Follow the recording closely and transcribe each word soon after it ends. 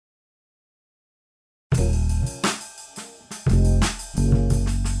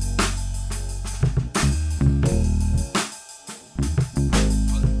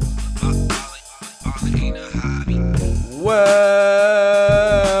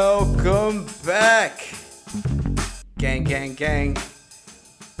Welcome back. Gang, gang, gang.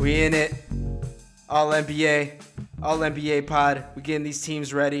 We in it. All NBA pod. We getting these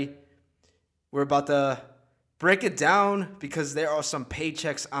teams ready. We're about to break it down because there are some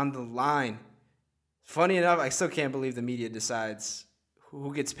paychecks on the line. Funny enough, I still can't believe the media decides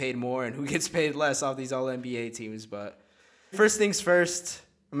who gets paid more and who gets paid less off these All-NBA teams. But first things first,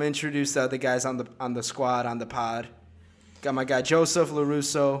 I'm going to introduce the other guys on the squad, on the pod. Got my guy Joseph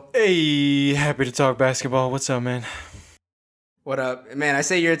LaRusso. Hey, happy to talk basketball. What's up, man? What up? Man, I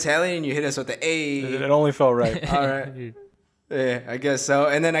say you're Italian and you hit us with the A. It only felt right. All right. Yeah, I guess so.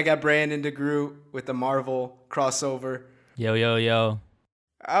 And then I got Brandon DeGroot with the Marvel crossover. Yo.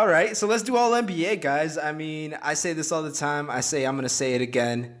 All right, so let's do all NBA, guys. I mean, I say this all the time. I'm going to say it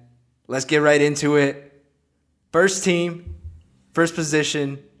again. Let's get right into it. First team, first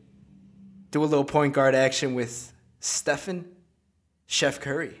position, do a little point guard action with Stephen Chef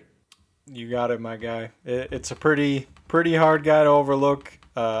Curry. You got it, my guy. It's a pretty hard guy to overlook.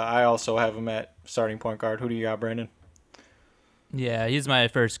 I also have him at starting point guard. Who do you got, Brandon? Yeah, he's my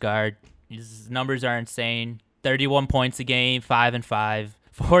first guard. His numbers are insane. 31 points a game, 5 and 5.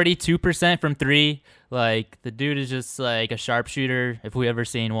 42% from three. Like, the dude is just like a sharpshooter, if we ever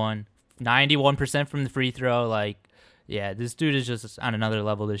seen one. 91% from the free throw. Like, yeah, this dude is just on another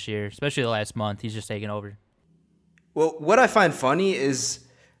level this year, especially the last month. He's just taking over. Well, what I find funny is,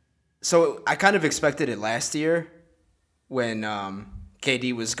 so I kind of expected it last year when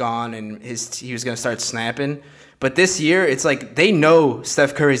KD was gone and he was going to start snapping. But this year, it's like they know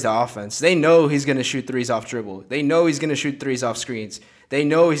Steph Curry's the offense. They know he's going to shoot threes off dribble. They know he's going to shoot threes off screens. They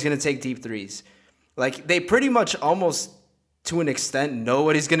know he's going to take deep threes. Like, they pretty much almost, to an extent, know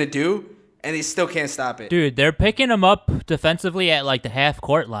what he's going to do, and they still can't stop it. Dude, they're picking him up defensively at, like, the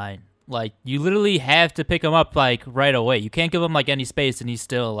half-court line. Like, you literally have to pick him up, like, right away. You can't give him, like, any space, and he's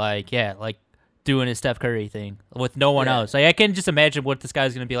still, like, doing his Steph Curry thing with no one else. Like, I can just imagine what this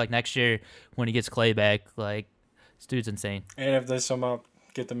guy's going to be like next year when he gets Clay back. Like, this dude's insane. And if they somehow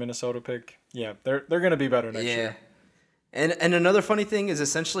get the Minnesota pick, yeah, they're going to be better next year. And another funny thing is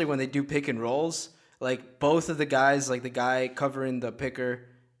essentially when they do pick and rolls, like both of the guys, like the guy covering the picker,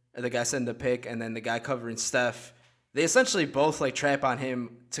 or the guy sending the pick, and then the guy covering Steph, they essentially both like trap on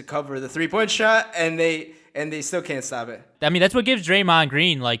him to cover the 3-point shot, and they still can't stop it. I mean, that's what gives Draymond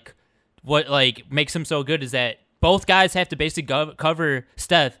Green, like, what like makes him so good is that both guys have to basically cover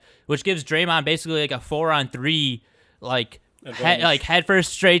Steph, which gives Draymond basically like a 4-on-3, like head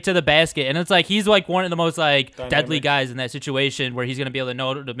first straight to the basket. And it's like he's like one of the most like deadly guys in that situation where he's going to be able to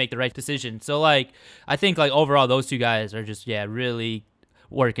know to make the right decision. So like I think like overall those two guys are just really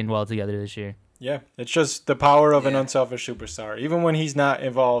working well together this year. Yeah, it's just the power of an unselfish superstar. Even when he's not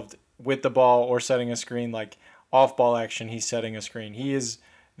involved with the ball or setting a screen, like off-ball action, he's setting a screen. He is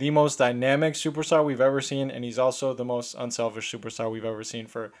the most dynamic superstar we've ever seen, and he's also the most unselfish superstar we've ever seen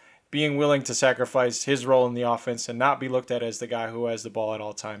for being willing to sacrifice his role in the offense and not be looked at as the guy who has the ball at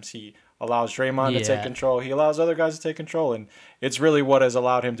all times. He allows Draymond to take control. He allows other guys to take control, and it's really what has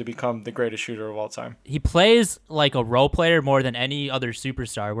allowed him to become the greatest shooter of all time. He plays like a role player more than any other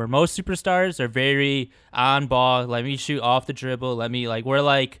superstar, where most superstars are very on ball. Let me shoot off the dribble. Where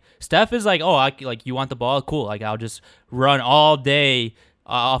like Steph is like, you want the ball? Cool. Like I'll just run all day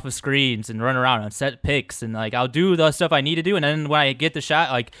off of screens and run around and set picks, and like I'll do the stuff I need to do, and then when I get the shot,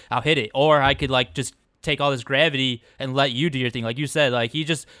 like I'll hit it. Or I could like just take all this gravity and let you do your thing. Like you said, like he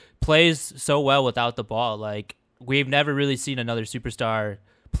just plays so well without the ball. Like we've never really seen another superstar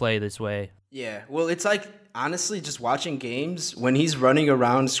play this way. Yeah, well, it's like honestly just watching games when he's running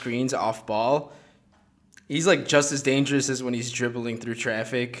around screens off ball, he's like just as dangerous as when he's dribbling through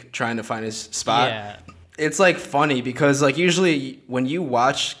traffic trying to find his spot. Yeah. It's like funny because like usually when you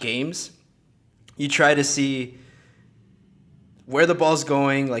watch games, you try to see where the ball's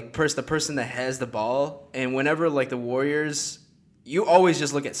going, like the person that has the ball, and whenever like the Warriors, you always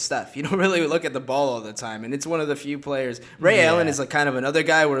just look at Steph. You don't really look at the ball all the time, and it's one of the few players. Ray Allen is like kind of another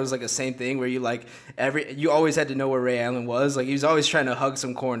guy where it was like the same thing where you always had to know where Ray Allen was. Like he was always trying to hug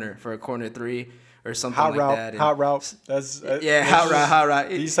some corner for a corner three or something hot like route, that. Hot route. That's hot route.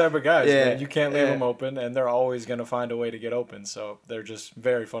 These type of guys, man, you can't leave them open, and they're always going to find a way to get open. So they're just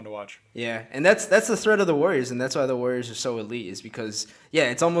very fun to watch. Yeah, and that's the threat of the Warriors, and that's why the Warriors are so elite, is because,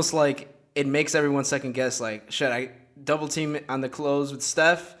 it's almost like it makes everyone second guess, like, should I double team on the close with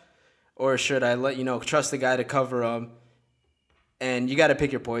Steph, or should I trust the guy to cover him? And you got to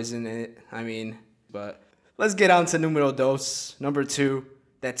pick your poison, but let's get on to numero dos, number 2,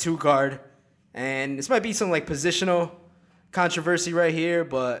 that 2 guard. And this might be some like positional controversy right here,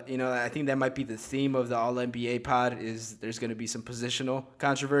 but I think that might be the theme of the All NBA pod. Is there's going to be some positional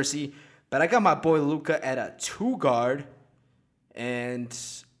controversy, but I got my boy Luka at a 2 guard, and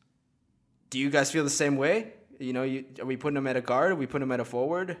do you guys feel the same way? Are we putting him at a guard? Are we putting him at a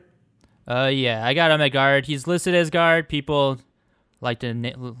forward? Yeah, I got him at guard. He's listed as guard. People like to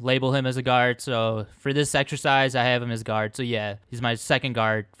label him as a guard. So for this exercise, I have him as guard. So yeah, he's my second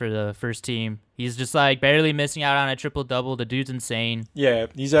guard for the first team. He's just like barely missing out on a triple-double. The dude's insane. Yeah,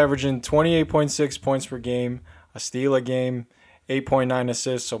 he's averaging 28.6 points per game, a steal a game, 8.9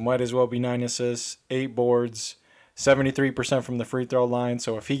 assists, so might as well be 9 assists, 8 boards, 73% from the free throw line.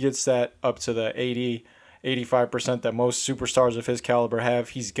 So if he gets that up to the 85% that most superstars of his caliber have,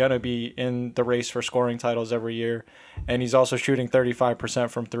 he's going to be in the race for scoring titles every year. And he's also shooting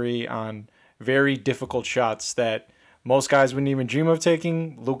 35% from 3 on very difficult shots that most guys wouldn't even dream of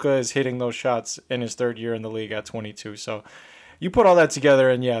taking. Luka is hitting those shots in his 3rd year in the league at 22. So you put all that together,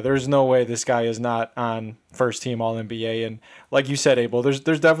 and yeah, there's no way this guy is not on first team All-NBA. And like you said, Abel, there's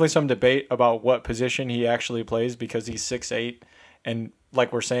definitely some debate about what position he actually plays because he's 6'8", and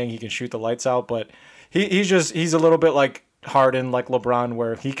like we're saying, he can shoot the lights out, but he's a little bit like Harden, like LeBron,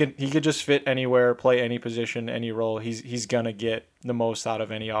 where he could just fit anywhere, play any position, any role. He's gonna get the most out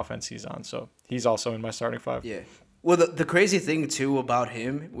of any offense he's on. So he's also in my starting 5. Yeah. Well, the crazy thing too about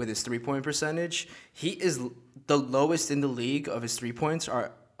him with his 3-point percentage, he is the lowest in the league of his 3 points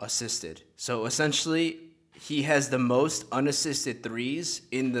are assisted. So essentially, he has the most unassisted threes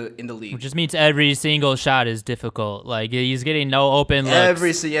in the league. Which just means every single shot is difficult. Like he's getting no open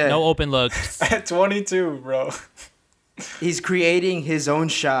looks. No open looks. At 22, bro. He's creating his own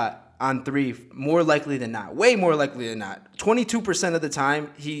shot on 3 more likely than not. Way more likely than not. 22% of the time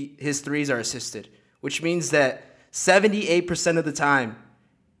his threes are assisted, which means that 78% of the time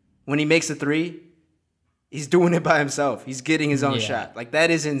when he makes a 3, he's doing it by himself. He's getting his own shot. Like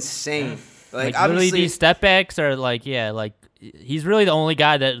that is insane. Like obviously these step backs are like he's really the only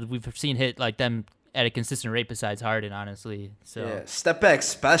guy that we've seen hit like them at a consistent rate besides Harden, honestly. So yeah, step back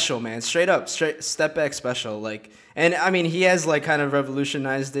special, man. Straight step back special. Like, and I mean he has like kind of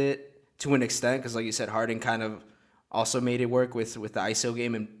revolutionized it to an extent because like you said, Harden kind of also made it work with the ISO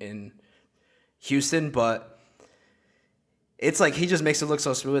game in Houston, but it's like he just makes it look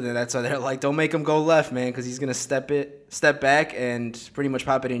so smooth, and that's why they're like, don't make him go left, man, because he's gonna step back and pretty much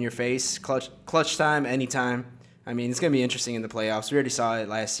pop it in your face. Clutch time, anytime. I mean, it's gonna be interesting in the playoffs. We already saw it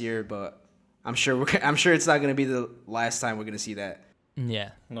last year, but I'm sure it's not gonna be the last time we're gonna see that.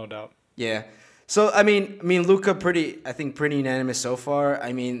 Yeah, no doubt. Yeah. So I mean, Luka pretty unanimous so far.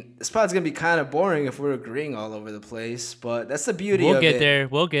 I mean, this pod's gonna be kind of boring if we're agreeing all over the place, but that's the beauty of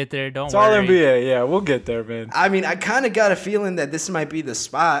it. We'll get there. Don't worry. It's all NBA. Yeah, we'll get there, man. I mean, I kind of got a feeling that this might be the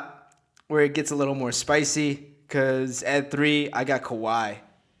spot where it gets a little more spicy. Cause at 3, I got Kawhi,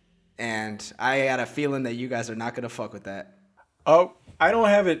 and I got a feeling that you guys are not gonna fuck with that. Oh. I don't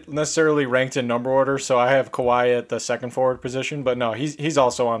have it necessarily ranked in number order, so I have Kawhi at the second forward position. But no, he's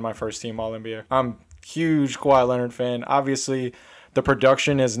also on my first team All-NBA. I'm a huge Kawhi Leonard fan. Obviously, the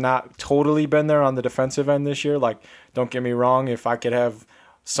production has not totally been there on the defensive end this year. Like, don't get me wrong, if I could have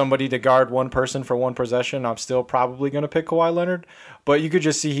somebody to guard one person for one possession, I'm still probably going to pick Kawhi Leonard. But you could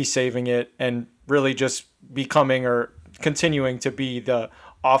just see he's saving it and really just becoming or continuing to be the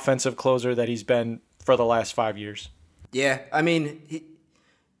offensive closer that he's been for the last 5 years. Yeah, I mean,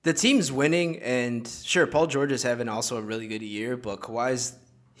 the team's winning, and sure, Paul George is having also a really good year, but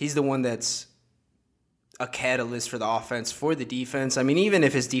he's the one that's a catalyst for the offense, for the defense. I mean, even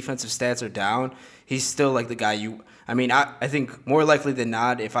if his defensive stats are down, he's still like the guy I think more likely than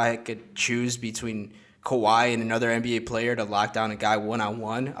not, if I could choose between Kawhi and another NBA player to lock down a guy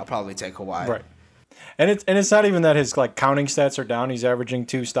one-on-one, I'll probably take Kawhi. Right. And it's not even that his like counting stats are down. He's averaging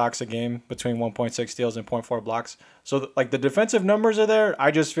 2 stocks a game between 1.6 steals and 0.4 blocks. So like the defensive numbers are there.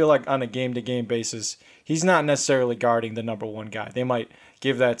 I just feel like on a game-to-game basis, he's not necessarily guarding the number 1 guy. They might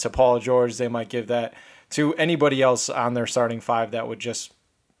give that to Paul George. They might give that to anybody else on their starting 5 that would just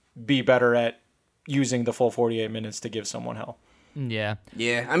be better at using the full 48 minutes to give someone hell. Yeah.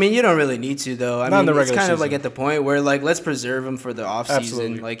 Yeah. I mean, you don't really need to, though. I mean, it's kind of like at the point where, like, let's preserve him for the offseason.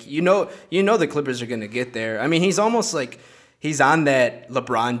 Absolutely. Like, you know the Clippers are going to get there. I mean, he's almost like he's on that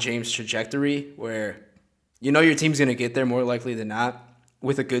LeBron James trajectory where your team's going to get there more likely than not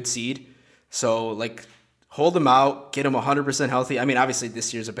with a good seed. So, like, hold him out, get him 100% healthy. I mean, obviously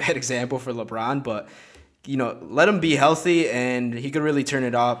this year's a bad example for LeBron, but, let him be healthy, and he could really turn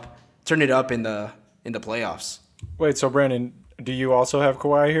it up in the playoffs. Wait, so Brandon, do you also have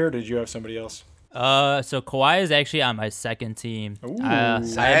Kawhi here, or did you have somebody else? So Kawhi is actually on my second team. I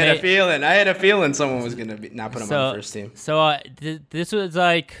had a feeling someone was gonna not put him on the first team. So this was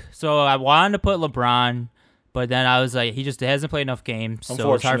like, so I wanted to put LeBron, but then I was like, he just hasn't played enough games,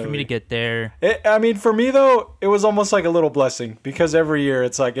 so it's hard for me to get there. I mean, for me though, it was almost like a little blessing because every year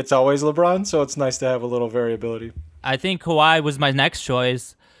it's like it's always LeBron, so it's nice to have a little variability. I think Kawhi was my next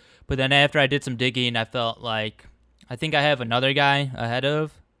choice, but then after I did some digging, I felt like I think I have another guy ahead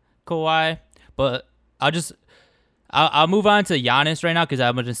of Kawhi, but I'll move on to Giannis right now because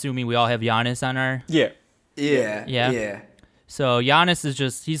I'm assuming we all have Giannis on our Yeah. So Giannis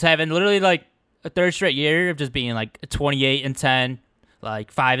is he's having literally like a third straight year of just being like 28 and 10,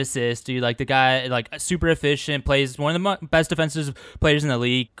 like 5 assists, dude. Like the guy, like super efficient, plays one of the best defensive players in the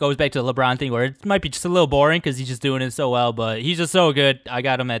league. Goes back to the LeBron thing where it might be just a little boring because he's just doing it so well, but he's just so good. I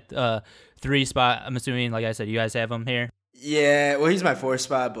got him at 3 spot. I'm assuming, like I said, you guys have him here. Yeah, well, he's my 4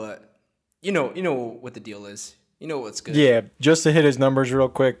 spot, but you know what the deal is. You know what's good. Yeah, just to hit his numbers real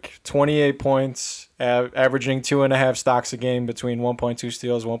quick, 28 points, averaging 2.5 stocks a game between 1.2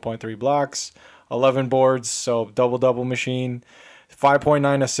 steals, 1.3 blocks, 11 boards, so double-double machine,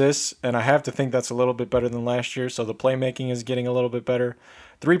 5.9 assists, and I have to think that's a little bit better than last year, so the playmaking is getting a little bit better.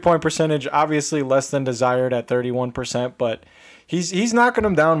 3-point percentage, obviously less than desired at 31%, but he's knocking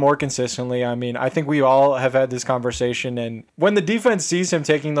them down more consistently. I mean, I think we all have had this conversation, and when the defense sees him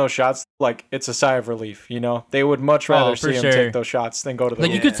taking those shots, like, it's a sigh of relief, you know? They would much rather see him take those shots than go to the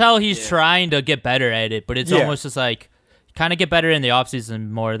Like, you could tell he's trying to get better at it, but it's almost just like, kind of get better in the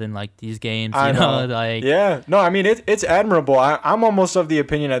offseason more than, like, these games, you know? Like, yeah. No, I mean, it's admirable. I'm almost of the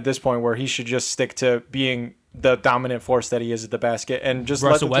opinion at this point where he should just stick to being the dominant force that he is at the basket and just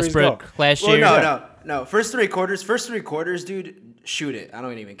Russell let the threes Westbrook go. last year. No. First three quarters, dude, shoot it. I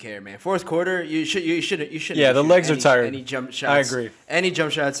don't even care, man. Fourth quarter, you shouldn't. Yeah, the legs are tired. Any jump shots? I agree. Any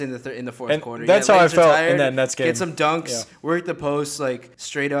jump shots in the fourth quarter? That's how I felt in that Nets game. Get some dunks, work the post, like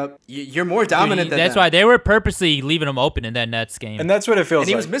straight up. You're more dominant than that's them. why they were purposely leaving him open in that Nets game. And that's what it feels And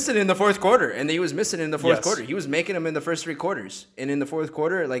he like. was missing in the fourth quarter. He was making them in the first 3 quarters. And in the fourth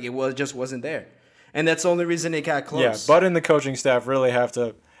quarter, like, it just wasn't there. And that's the only reason it got close. Yeah, Bud and the coaching staff really have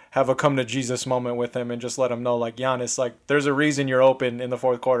to have a come to Jesus moment with him and just let him know, like, Giannis, like, there's a reason you're open in the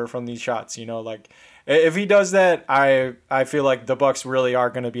fourth quarter from these shots, you know, like, if he does that, I feel like the Bucks really are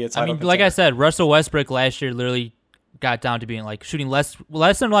going to be a title contender. Like I said, Russell Westbrook last year literally got down to being like shooting less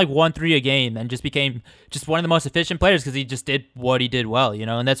than like 1-3 a game and just became just one of the most efficient players because he just did what he did well, you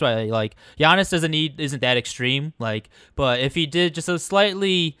know. And that's why, like, Giannis isn't that extreme, like, but if he did just a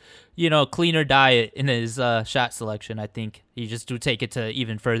slightly, you know, cleaner diet in his shot selection, I think he just would take it to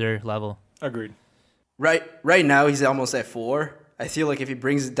even further level. Agreed. Right now he's almost at 4. I feel like if he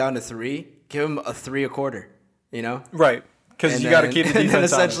brings it down to 3, give him a 3 a quarter, you know? Right, because you got to keep the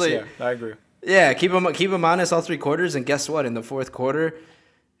defense honest. Essentially, yeah, I agree. Yeah, keep him honest all 3 quarters, and guess what? In the fourth quarter,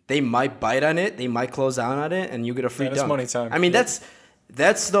 they might bite on it, they might close down on it, and you get a free dunk. It's money time. I mean,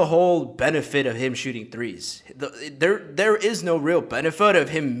 that's the whole benefit of him shooting threes. There is no real benefit of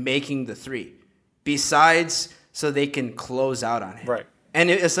him making the 3, besides so they can close out on it. Right. And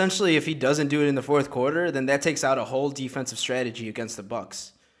essentially, if he doesn't do it in the fourth quarter, then that takes out a whole defensive strategy against the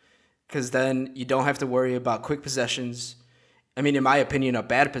Bucks, because then you don't have to worry about quick possessions. I mean, in my opinion, a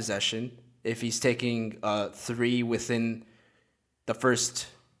bad possession if he's taking 3 within the first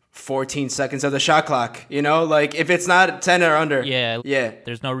 14 seconds of the shot clock, you know, like if it's not 10 or under. Yeah.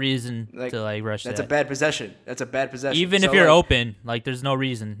 There's no reason to like rush that's that. That's a bad possession. Even if you're open, like there's no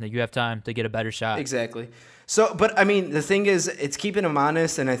reason that you have time to get a better shot. Exactly. So, but I mean, the thing is, it's keeping him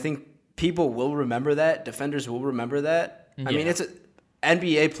honest, and I think people will remember that. Defenders will remember that. I mean,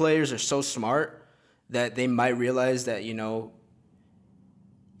 NBA players are so smart that they might realize that, you know,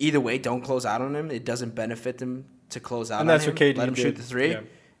 either way, don't close out on him. It doesn't benefit them to close out on him. And that's what KD Let him did. shoot the 3. Yeah.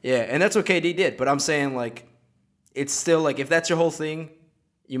 Yeah, and that's what KD did. But I'm saying, like, it's still, like, if that's your whole thing,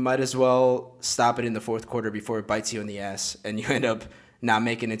 you might as well stop it in the fourth quarter before it bites you in the ass and you end up not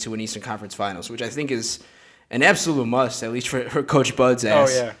making it to an Eastern Conference Finals, which I think is an absolute must, at least for Coach Bud's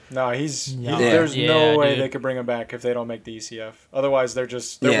ass. Oh, yeah. No, there's no way they could bring him back if they don't make the ECF. Otherwise, they're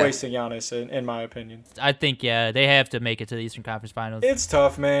wasting Giannis, in my opinion. I think, they have to make it to the Eastern Conference Finals. It's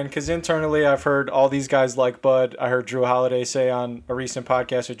tough, man, because internally I've heard all these guys like Bud. I heard Drew Holiday say on a recent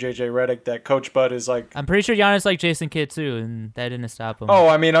podcast with JJ Redick that Coach Bud is like... I'm pretty sure Giannis liked Jason Kidd, too, and that didn't stop him. Oh,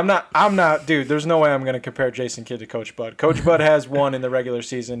 I mean, I'm not, dude, there's no way I'm going to compare Jason Kidd to Coach Bud. Coach Bud has won in the regular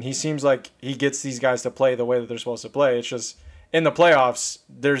season. He seems like he gets these guys to play the way that they're supposed to play. It's just in the playoffs,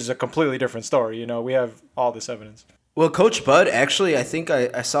 there's a completely different story. You know, we have all this evidence. Well, Coach Bud, actually, I think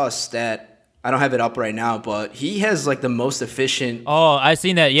I saw a stat I don't have it up right now, but he has like the most efficient. Oh, I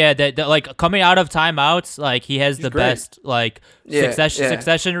seen that. Yeah, that like coming out of timeouts, like he has the great. best like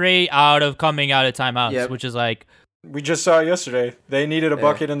succession rate out of coming out of timeouts, which is like. We just saw it yesterday. They needed a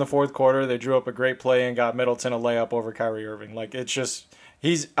bucket in the fourth quarter. They drew up a great play and got Middleton a layup over Kyrie Irving. Like, it's just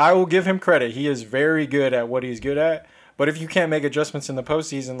I will give him credit. He is very good at what he's good at. But if you can't make adjustments in the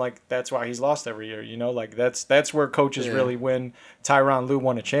postseason, like, that's why he's lost every year. You know, like that's where coaches really win. Tyronn Lue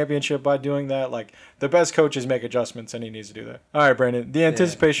won a championship by doing that. Like, the best coaches make adjustments, and he needs to do that. All right, Brandon. The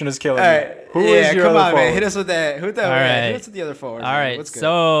anticipation is killing me. Who is your come other on, forward? man. Hit us with that. Hit us with the other forward. All right.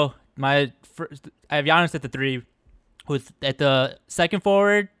 So I have Giannis at the 3. At the second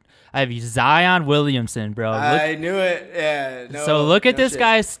forward, I have Zion Williamson, bro. I knew it. Yeah. So look at this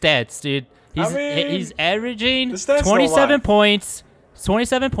guy's stats, dude. He's averaging 27 points,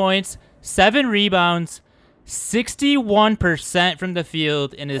 7 rebounds, 61% from the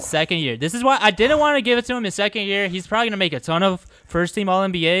field in his second year. This is why I didn't want to give it to him his second year. He's probably going to make a ton of first-team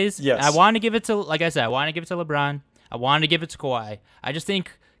All-NBAs. Yes. I want to give it to, like I said, I want to give it to LeBron. I wanted to give it to Kawhi. I just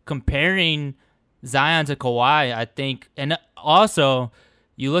think comparing Zion to Kawhi, I think, and also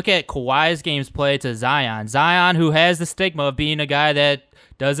you look at Kawhi's games played to Zion, who has the stigma of being a guy that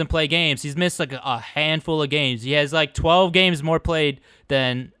doesn't play games. He's missed like a handful of games. He has like 12 games more played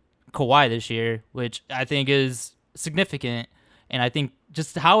than Kawhi this year, which I think is significant. And I think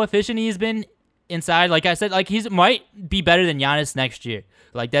just how efficient he's been inside, like I said, like he's might be better than Giannis next year.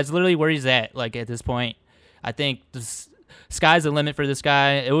 Like that's literally where he's at. Like at this point, I think the sky's the limit for this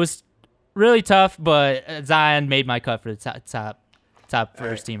guy. It was really tough, but Zion made my cut for the top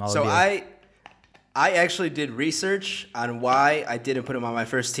first team. So I actually did research on why I didn't put him on my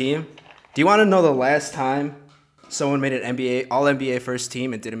first team. Do you want to know the last time someone made an All-NBA first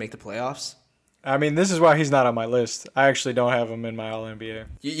team and didn't make the playoffs? I mean, this is why he's not on my list. I actually don't have him in my All-NBA.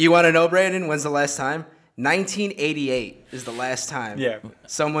 You want to know, Brandon? When's the last time? 1988 is the last time. Yeah.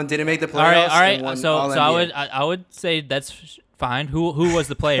 Someone didn't make the playoffs. All right. And won So All-NBA. I would say that's fine. Who was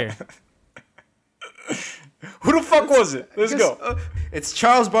the player? Who the fuck was it? Let's go. It's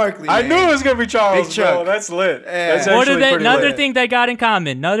Charles Barkley. I knew it was going to be Charles, Big Chuck. bro. That's lit. That's What actually pretty another lit. thing they got in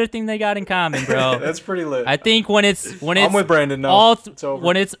common. Another thing they got in common, bro. That's pretty lit. I think when it's I'm with Brandon now. It's over.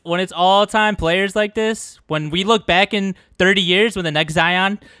 when it's all time players like this, when we look back in 30 years when the next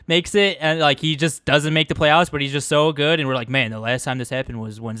Zion makes it and like he just doesn't make the playoffs, but he's just so good, and we're like, man, the last time this happened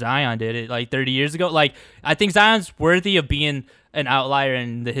was when Zion did it, like 30 years ago. Like I think Zion's worthy of being an outlier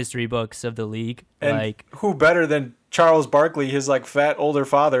in the history books of the league. And like who better than Charles Barkley, his like fat older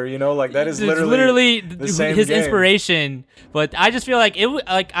father? You know, like that is literally the same his game. Inspiration. But I just feel like it.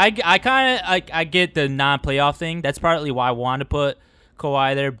 Like I kind of like I get the non-playoff thing. That's partly why I want to put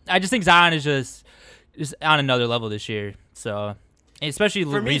Kawhi there. I just think Zion is just on another level this year. So especially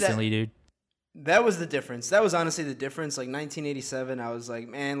recently, dude. That was the difference. That was honestly the difference. Like 1987, I was like,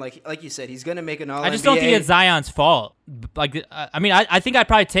 man, like you said, he's gonna make an All-NBA. I just don't think it's Zion's fault. Like, I mean, I think I'd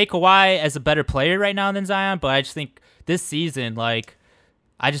probably take Kawhi as a better player right now than Zion, but I just think this season, like,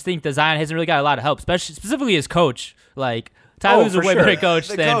 I just think that Zion hasn't really got a lot of help, specifically his coach. Like, Ty Lue's a way better coach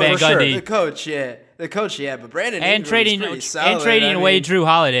than Van Gundy. The coach, yeah, but Brandon and Ingram trading is pretty solid. away Drew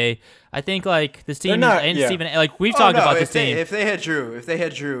Holiday. I think like this team Steven, like we've talked about this team. If they had Drew,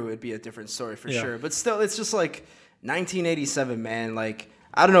 it'd be a different story for sure. But still, it's just like 1987, man. Like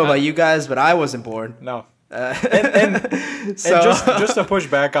I don't know about you guys, but I wasn't born. No. And just to push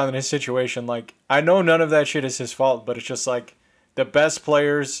back on his situation, like I know none of that shit is his fault, but it's just like the best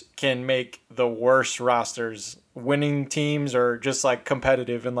players can make the worst rosters. Winning teams are just like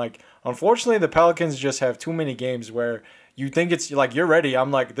competitive, and like unfortunately the Pelicans just have too many games where you think it's like you're ready.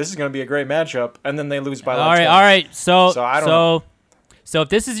 I'm like, this is gonna be a great matchup, and then they lose by like 10. All right. So I don't know. So if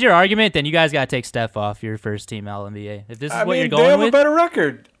this is your argument, then you guys gotta take Steph off your first team NBA. If this is what you're going they have with, a better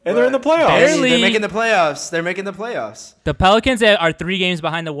record, and they're in the playoffs. Barely. They're making the playoffs. The Pelicans are 3 games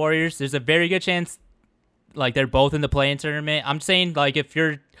behind the Warriors. There's a very good chance, like they're both in the play-in tournament. I'm saying like if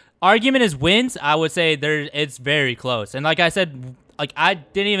your argument is wins, I would say it's very close. And like I said, like I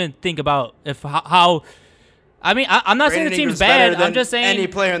didn't even think about how. I mean, I'm not saying the team's bad. I'm just saying any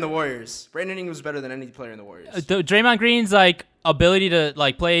player in the Warriors. Brandon Ingram's better than any player in the Warriors. Draymond Green's like ability to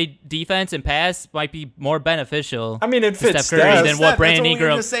like play defense and pass might be more beneficial. I mean, it fits Steph Curry than what Brandon Ingram.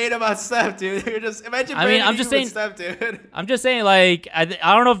 You're just saying about Steph, dude. You're just imagine. I'm just saying Steph, dude. I'm just saying, like I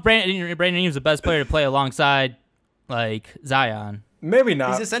don't know if Brandon Ingram's the best player to play alongside like Zion. Maybe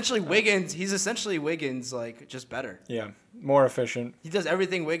not. He's essentially Wiggins, like just better. Yeah, more efficient. He does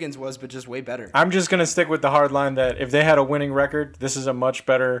everything Wiggins was, but just way better. I'm just gonna stick with the hard line that if they had a winning record, this is a much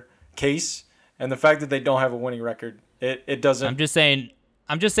better case. And the fact that they don't have a winning record, it doesn't. I'm just saying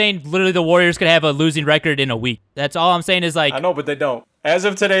I'm just saying, literally, the Warriors could have a losing record in a week. That's all I'm saying is like. I know, but they don't. As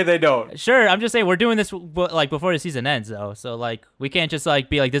of today, they don't. Sure, I'm just saying we're doing this like before the season ends, though. So like we can't just like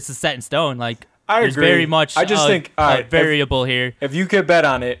be like this is set in stone. Like there's agree. very much. I just think all right, variable here. If you could bet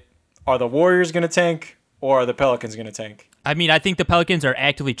on it, are the Warriors going to tank or are the Pelicans going to tank? I mean, I think the Pelicans are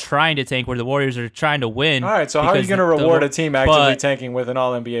actively trying to tank where the Warriors are trying to win. All right, so how are you going to reward a team actively tanking with an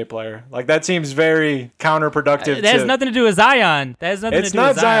All-NBA player? Like, that seems very counterproductive. That has nothing to do with Zion. It's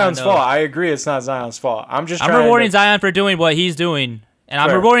not Zion's fault. I agree it's not Zion's fault. I'm rewarding Zion for doing what he's doing. And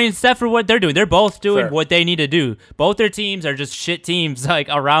I'm rewarding Steph for what they're doing. They're both doing what they need to do. Both their teams are just shit teams, like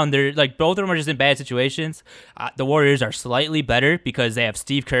around their, like both of them are just in bad situations. The Warriors are slightly better because they have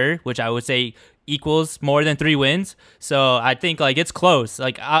Steve Kerr, which I would say equals more than 3 wins. So I think like it's close.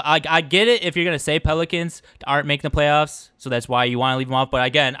 Like I get it if you're gonna say Pelicans aren't making the playoffs, so that's why you want to leave them off. But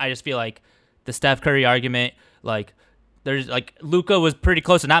again, I just feel like the Steph Curry argument, like there's like Luka was pretty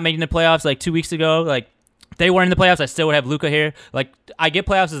close to not making the playoffs like 2 weeks ago. Like if they weren't in the playoffs, I still would have Luka here. Like I get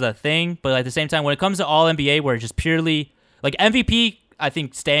playoffs as a thing, but at the same time, when it comes to All NBA, where it's just purely like MVP, I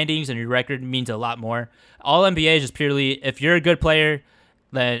think standings and your record means a lot more. All NBA is just purely if you're a good player.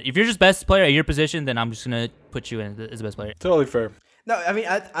 Then if you're just best player at your position, then I'm just going to put you in as the best player. Totally fair. No, I mean,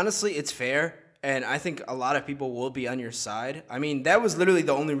 honestly, it's fair. And I think a lot of people will be on your side. I mean, that was literally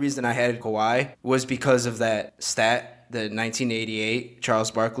the only reason I had Kawhi was because of that stat, the 1988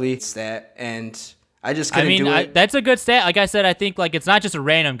 Charles Barkley stat. And I just couldn't do it. That's a good stat. Like I said, I think like it's not just a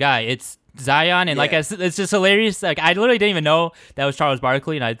random guy. It's Zion, and like I said, it's just hilarious. Like I literally didn't even know that was Charles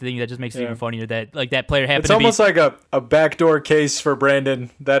Barkley, and I think that just makes it even funnier that like that player happened. It's almost like a backdoor case for Brandon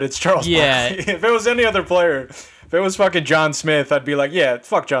that it's Charles Barkley. If it was any other player, if it was fucking John Smith, I'd be like, yeah,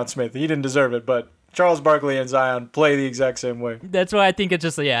 fuck John Smith. He didn't deserve it, but Charles Barkley and Zion play the exact same way. That's why I think it's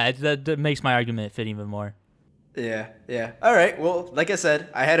just that makes my argument fit even more. Yeah. All right. Well, like I said,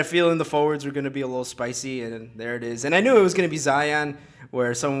 I had a feeling the forwards were going to be a little spicy, and there it is. And I knew it was going to be Zion,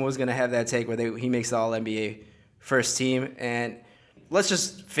 where someone was going to have that take where he makes the All-NBA first team. And let's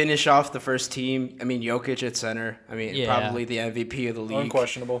just finish off the first team. I mean, Jokic at center. I mean, probably the MVP of the league.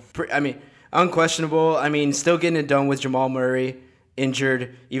 Unquestionable. Unquestionable. I mean, still getting it done with Jamal Murray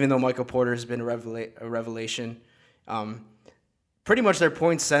injured, even though Michael Porter has been a revelation. Pretty much their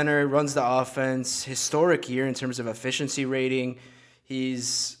point center, runs the offense, historic year in terms of efficiency rating.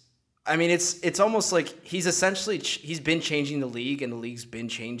 It's almost like he's been changing the league and the league's been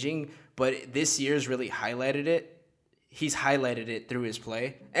changing, but this year's really highlighted it. He's highlighted it through his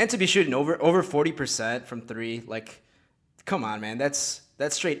play. And to be shooting over 40% from 3, like, come on, man. That's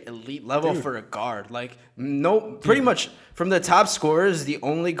straight elite level for a guard. Like, pretty much from the top scorers, the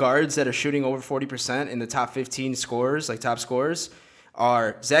only guards that are shooting over 40% in the top 15 scorers, like top scorers,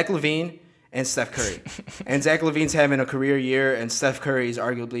 are Zach LaVine and Steph Curry. And Zach LaVine's having a career year, and Steph Curry is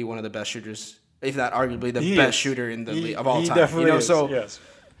arguably one of the best shooters, if not arguably the best shooter in the league of all time. Definitely is. Yes.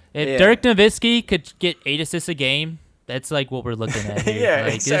 If Dirk Nowitzki could get 8 assists a game, that's like what we're looking at here.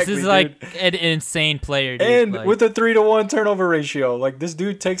 Exactly. This is like an insane player, dude. And with a 3-to-1 turnover ratio, like this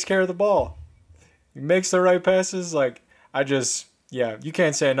dude takes care of the ball. He makes the right passes. Like you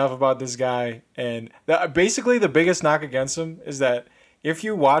can't say enough about this guy. And basically the biggest knock against him is that if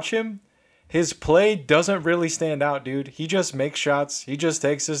you watch him, his play doesn't really stand out, dude. He just makes shots. He just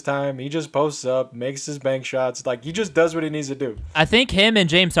takes his time. He just posts up, makes his bank shots. Like, he just does what he needs to do. I think him and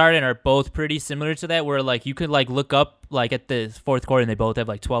James Harden are both pretty similar to that, where, like, you could, like, look up, like, at the fourth quarter and they both have,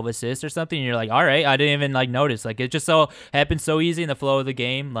 like, 12 assists or something, and you're like, all right, I didn't even, like, notice. Like, it just so happens so easy in the flow of the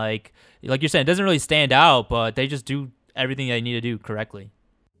game. Like you're saying, it doesn't really stand out, but they just do everything they need to do correctly.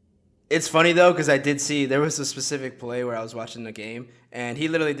 It's funny, though, because I did see there was a specific play where I was watching the game, and he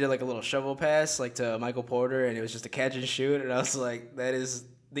literally did, like, a little shovel pass, like, to Michael Porter, and it was just a catch and shoot, and I was like, that is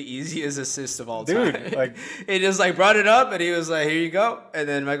the easiest assist of all time. Dude, like... he just, like, brought it up, and he was like, here you go, and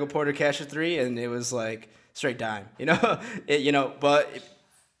then Michael Porter cashed a 3, and it was, like, straight dime, you know? But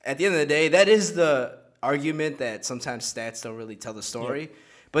at the end of the day, that is the argument that sometimes stats don't really tell the story. Yeah.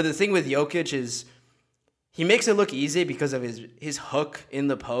 But the thing with Jokic is... he makes it look easy because of his hook in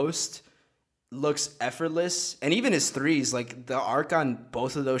the post looks effortless. And even his threes, like the arc on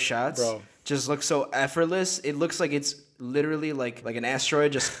both of those shots just looks so effortless. It looks like it's literally like an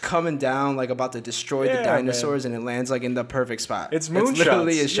asteroid just coming down, like about to destroy the dinosaurs, man. And it lands like in the perfect spot. It's moonshots.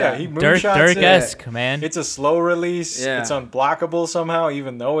 Literally a shot. Yeah, he moonshots Dirk-esque, man. It's a slow release. Yeah. It's unblockable somehow,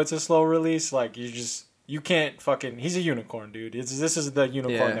 even though it's a slow release. Like you can't fucking... he's a unicorn, dude. This is the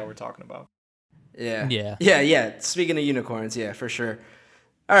unicorn that we're talking about. Yeah. Speaking of unicorns, yeah, for sure.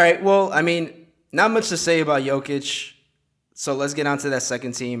 All right, well, I mean, not much to say about Jokic, so let's get on to that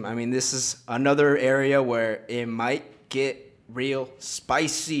second team. I mean, this is another area where it might get real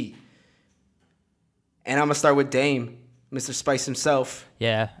spicy. And I'm going to start with Dame, Mr. Spice himself.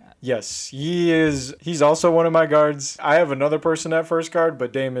 Yeah. Yes, he is. He's also one of my guards. I have another person at first guard,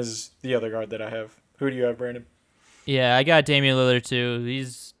 but Dame is the other guard that I have. Who do you have, Brandon? Yeah, I got Damian Lillard too.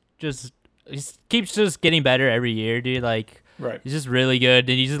 He keeps just getting better every year, dude. Like, Right. he's just really good,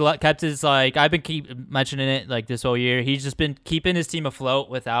 and he's just kept his I've been keep mentioning it like this whole year. He's just been keeping his team afloat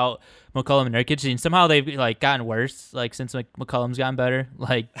without McCollum and Nurkic, and somehow they've like gotten worse like since like McCollum's gotten better,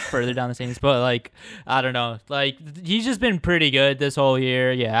 like further down the standings. But like I don't know, like he's just been pretty good this whole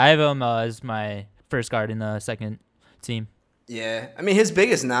year. Yeah, I have him as my first guard in the second team. Yeah, I mean, his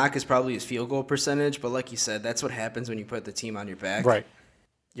biggest knock is probably his field goal percentage, but like you said, that's what happens when you put the team on your back. Right.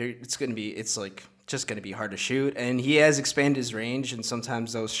 It's just gonna be hard to shoot, and he has expanded his range, and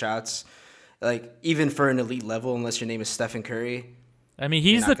sometimes those shots, like even for an elite level, unless your name is Stephen Curry. I mean,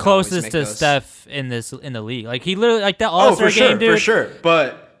 he's not the gonna always closest make to those. Steph in the league. Like he literally like that All-Star for sure, game, dude. for sure.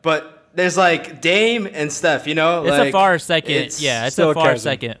 But there's like Dame and Steph, you know. It's like, a far second. it's Yeah, it's still a far chasm.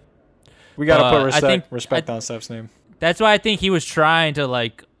 second. We got to put I think- respect on Steph's name. That's why I think he was trying to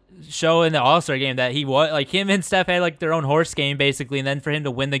like show in the All-Star game that he was like him and Steph had like their own horse game basically, and then for him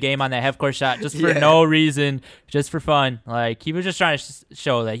to win the game on that half-court shot just for Yeah. no reason, just for fun. Like he was just trying to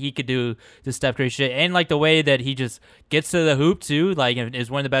show that he could do the Steph Curry shit, and like the way that he just gets to the hoop too, like and is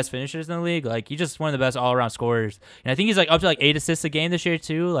one of the best finishers in the league. Like he's just one of the best all-around scorers, and I think he's like up to like 8 assists a game this year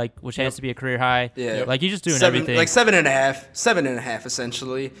too, like which has to be a career high. Yeah. Like he's just doing seven, everything. like 7.5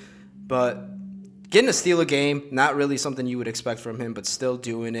 essentially, but getting a steal a game, not really something you would expect from him, but still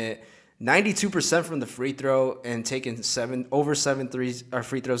doing it. 92% from the free throw and taking over 7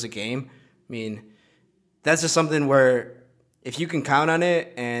 free throws a game. I mean, that's just something where if you can count on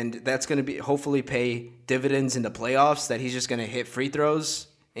it, and that's going to be hopefully pay dividends in the playoffs, that he's just going to hit free throws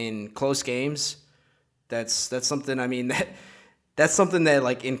in close games. That's something. I mean that's something that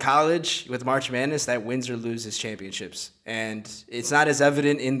like in college with March Madness, that wins or loses championships, and it's not as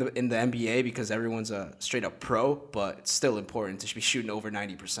evident in the NBA because everyone's a straight up pro, but it's still important to be shooting over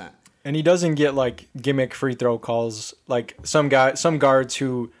 90%. And he doesn't get like gimmick free throw calls like some guards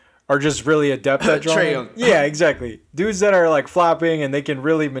who are just really adept at drawing. Trae Young. Yeah, exactly. Dudes that are like flopping and they can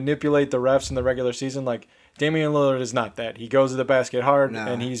really manipulate the refs in the regular season. Like Damian Lillard is not that. He goes to the basket hard, Nah.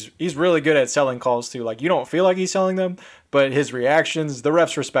 and he's really good at selling calls too. Like you don't feel like he's selling them, but his reactions, the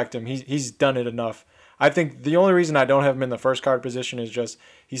refs respect him. He's done it enough. I think the only reason I don't have him in the first guard position is just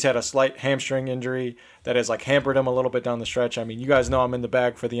he's had a slight hamstring injury that has like hampered him a little bit down the stretch. I mean, you guys know I'm in the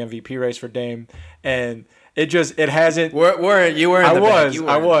bag for the MVP race for Dame, and it hasn't. You were in the bag. You were I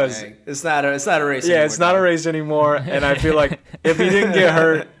in the was. bag. It's not a race. Yeah, anymore, it's not a dog. race anymore, and I feel like if he didn't get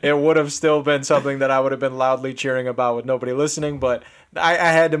hurt, it would have still been something that I would have been loudly cheering about with nobody listening. But I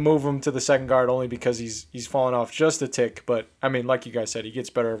had to move him to the second guard only because he's fallen off just a tick. But I mean, like you guys said, he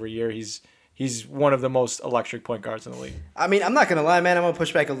gets better every year. He's one of the most electric point guards in the league. I mean, I'm not gonna lie, man. I'm gonna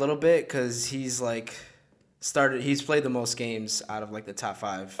push back a little bit because he's like he's played the most games out of like the top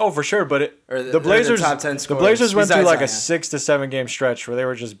 5. Oh, for sure. But Or the the Blazers, top 10 the scorers, Blazers went through besides like a Zion. 6 to 7 game stretch where they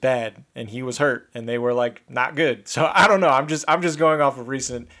were just bad, and he was hurt, and they were like not good. So I don't know. I'm just going off of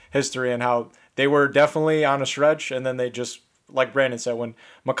recent history and how they were definitely on a stretch, and then they just, like Brandon said, when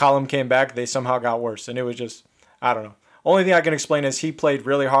McCollum came back, they somehow got worse, and it was just, I don't know. Only thing I can explain is he played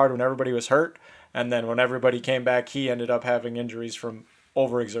really hard when everybody was hurt, and then when everybody came back, he ended up having injuries from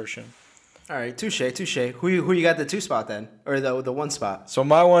overexertion. All right, touche. Who you got the 2 spot then, or the 1 spot? So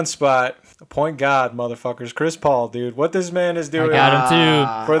my 1 spot, point guard, motherfuckers, Chris Paul, dude. What this man is I doing got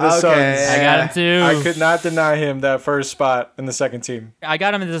him too. for the Suns. I got him too. I could not deny him that first spot in the second team. I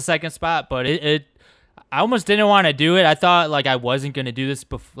got him in the second spot, but I almost didn't want to do it. I thought like I wasn't gonna do this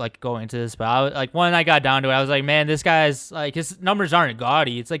like going into this, but when I got down to it, I was like, man, this guy's like his numbers aren't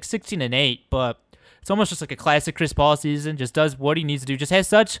gaudy. It's like 16-8, but it's almost just like a classic Chris Paul season. Just does what he needs to do. Just has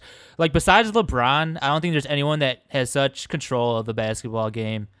such like besides LeBron, I don't think there's anyone that has such control of the basketball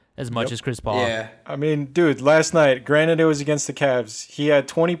game as much as Chris Paul. Yeah. I mean, dude, last night, granted it was against the Cavs, he had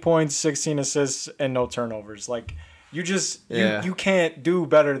 20 points, 16 assists, and no turnovers. Like, you can't do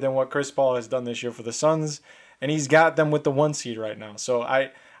better than what Chris Paul has done this year for the Suns, and he's got them with the 1 seed right now. So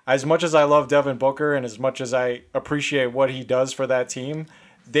as much as I love Devin Booker and as much as I appreciate what he does for that team,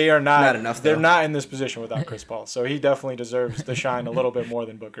 they are not enough, they're though. not in this position without Chris Paul. So he definitely deserves to shine a little bit more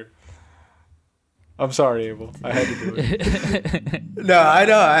than Booker. I'm sorry, Abel. I had to do it. No, I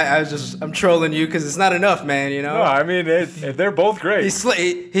know. I'm trolling you because it's not enough, man. You know. No, I mean they're both great. He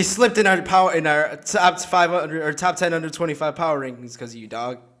slipped in our top 500 or top 10 under 25 power rankings because of you,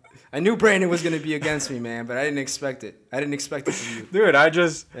 dog. I knew Brandon was gonna be against me, man, but I didn't expect it. I didn't expect it from you. Dude,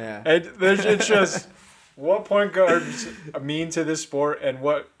 Yeah. it's just what point guards mean to this sport and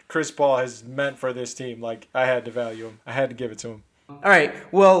what Chris Paul has meant for this team. Like, I had to value him. I had to give it to him. All right.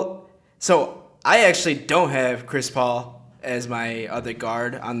 Well, so I actually don't have Chris Paul as my other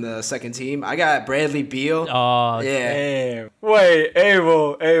guard on the second team. I got Bradley Beal. Oh, yeah. Damn. Wait,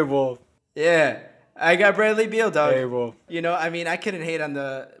 Abel. Yeah. I got Bradley Beal, dog. Abel. You know, I mean, I couldn't hate on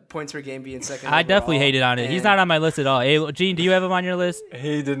the points per game being second. I definitely overall. hated on it. He's And not on my list at all. Hey, Gene, do you have him on your list?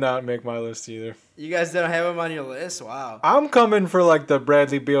 He did not make my list either. You guys don't have him on your list? Wow. I'm coming for like the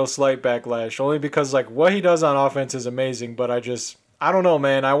Bradley Beal slight backlash, only because like what he does on offense is amazing, but I don't know,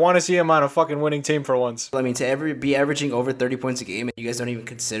 man. I want to see him on a fucking winning team for once. I mean, to be averaging over 30 points a game, and you guys don't even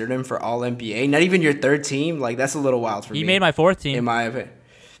consider him for All NBA, not even your third team, like that's a little wild for me. He made my fourth team. in my opinion.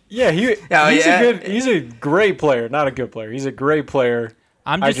 Yeah, he's a great player, not a good player. He's a great player.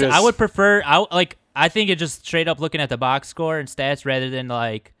 I would prefer I think it just straight up looking at the box score and stats rather than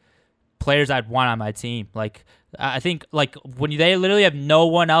like players I'd want on my team. Like I think like when they literally have no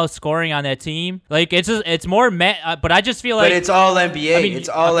one else scoring on that team, like it's more but I just feel like But it's All NBA. I mean, it's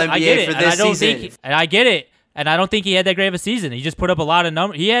All I get NBA it, for and I this don't season. think and I get it. And I don't think he had that great of a season. He just put up a lot of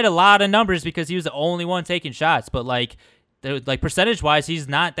numbers. He had a lot of numbers because he was the only one taking shots. But like percentage-wise, he's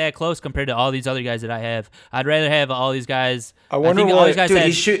not that close compared to all these other guys that I have. I'd rather have all these guys. I wonder think all these guys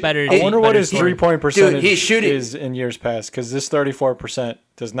had better. I wonder what his scoring. 3-point percentage he's shooting. is in years past, because this 34%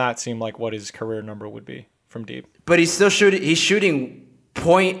 does not seem like what his career number would be from deep. But he's still shooting. He's shooting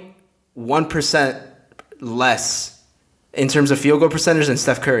 0.1% less in terms of field goal percentage than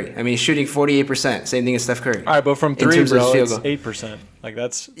Steph Curry. I mean, he's shooting 48%. Same thing as Steph Curry. All right, but from In three, terms of bro, field it's goal. 8%. Like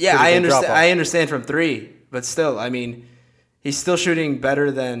that's Yeah, pretty I big understand. drop-off. I understand from three, but still, I mean, he's still shooting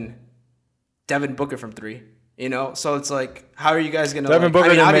better than Devin Booker from three. You know, so it's like, how are you guys gonna? Devin like, Booker I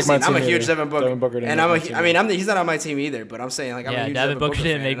mean, didn't make obviously, my I'm a team huge either. Devin Booker, Devin Booker didn't and make I'm my a. team I mean, he's not on my team either, but I'm saying like I'm a Yeah, huge Devin Booker fan,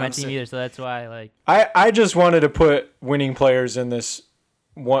 didn't make and my I'm team saying- either, so that's why like. I just wanted to put winning players in this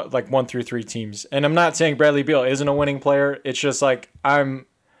one through three teams, and I'm not saying Bradley Beal isn't a winning player. It's just like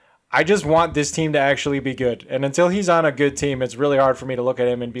I just want this team to actually be good, and until he's on a good team, it's really hard for me to look at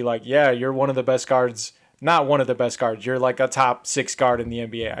him and be like, yeah, you're one of the best guards. Not one of the best guards. You're like a top 6 guard in the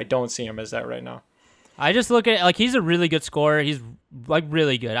NBA. I don't see him as that right now. I just look at like he's a really good scorer. He's like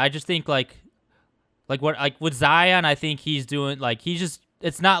really good. I just think like with Zion, I think he's doing like he's just.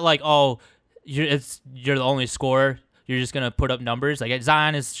 It's not like you're the only scorer. You're just gonna put up numbers. Like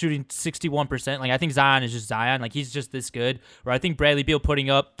Zion is shooting 61%. Like I think Zion is just Zion. Like he's just this good. Where I think Bradley Beal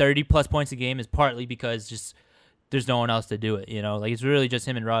putting up 30+ points a game is partly because just there's no one else to do it. You know, like it's really just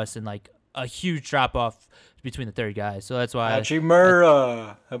him and Russ, and like a huge drop off between the third guy. So that's why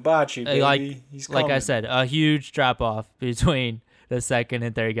Hachimura, Hibachi, baby. He's like I coming. said, a huge drop off between the second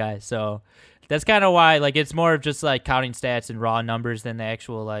and third guy. So that's kind of why like it's more of just like counting stats and raw numbers than the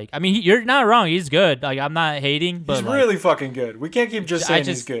actual like. I mean, you're not wrong. He's good. Like I'm not hating, but He's like, really fucking good. We can't keep just saying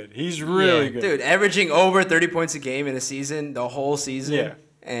he's good. He's really good. Dude, averaging over 30 points a game in a season, the whole season. Yeah.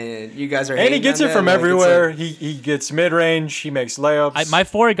 And you guys are. And he hating gets on it that, from like, it's everywhere. like- He gets mid range. He makes layups. my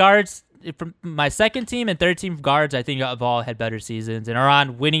 4 guards from my second team and third team guards, I think have all had better seasons and are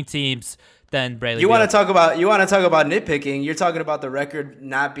on winning teams than Bradley. You Beal. want to talk about nitpicking? You're talking about the record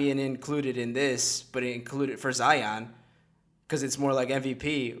not being included in this, but included for Zion because it's more like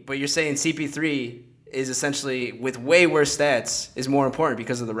MVP. But you're saying CP3 is essentially with way worse stats is more important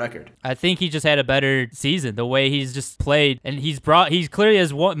because of the record. I think he just had a better season. The way he's just played, and he's clearly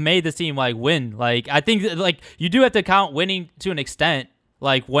has made this team like win. Like I think that, like you do have to count winning to an extent.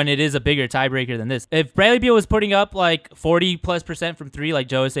 Like when it is a bigger tiebreaker than this. If Bradley Beal was putting up like 40+% from 3, like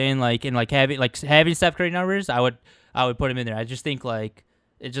Joe was saying, like and like having Steph Curry numbers, I would put him in there. I just think like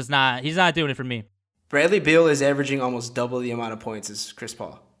it's just not. He's not doing it for me. Bradley Beal is averaging almost double the amount of points as Chris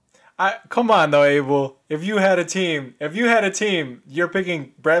Paul. Come on though, Abel. If you had a team, you're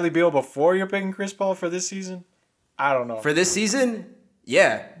picking Bradley Beal before you're picking Chris Paul for this season. I don't know. For this season,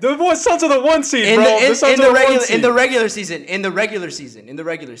 yeah. The Suns are the 1 seed, In bro. the, Suns in are the regular 1 seed. in the regular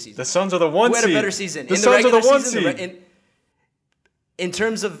season. The Suns are the 1 Who had seed. a better season? The in Suns the are the regular 1 season, seed. in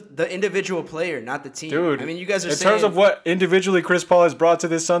terms of the individual player, not the team. Dude, I mean, you guys are in saying terms of what individually Chris Paul has brought to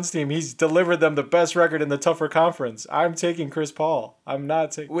this Suns team, he's delivered them the best record in the tougher conference. I'm taking Chris Paul. I'm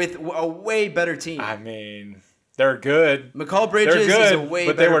not taking. with a way better team. I mean, they're good. McCall Bridges They're is a good, way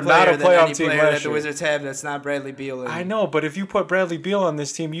but they better were not player a than playoff any team player last that the year. Wizards have. That's not Bradley Beal. I know, but if you put Bradley Beal on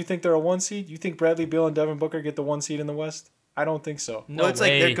this team, you think they're a 1 seed? You think Bradley Beal and Devin Booker get the 1 seed in the West? I don't think so. No well, it's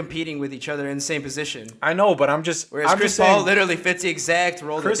way. like they're competing with each other in the same position. I know, but I'm just Whereas I'm Chris just Paul saying, literally fits the exact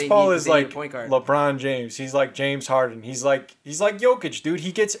role Chris that they Paul need. is They need a like point guard. LeBron James. He's like James Harden. He's like Jokic, dude.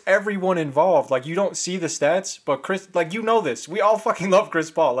 He gets everyone involved. Like you don't see the stats, but Chris, like you know this. We all fucking love Chris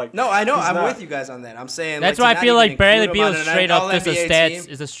Paul. Like No, I know. he's I'm not- with you guys on that. I'm saying That's like, why to I feel not like even Bradley include him Beal's on an straight up just a All-NBA stats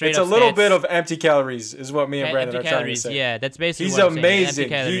team. is a straight It's up a little stats. bit of empty calories, is what me and Brandon empty are trying to calories. say. Yeah, that's basically He's what I'm saying. amazing.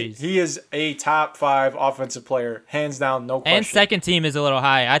 Empty calories. He is a top 5 offensive player, hands down, no question. And second team is a little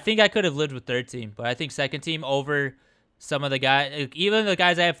high. I think I could have lived with third team, but I think second team over some of the guys. Even the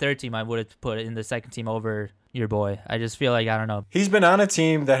guys I have third team, I would have put in the second team over your boy. I just feel like, I don't know. He's been on a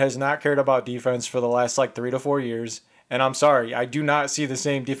team that has not cared about defense for the last like 3 to 4 years. And I'm sorry, I do not see the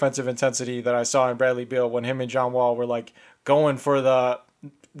same defensive intensity that I saw in Bradley Beal when him and John Wall were like going for the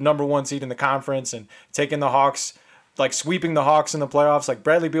number 1 seed in the conference and taking the Hawks, like sweeping the Hawks in the playoffs. Like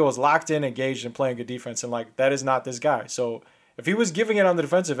Bradley Beal was locked in, engaged, and playing good defense. And like that is not this guy. So if he was giving it on the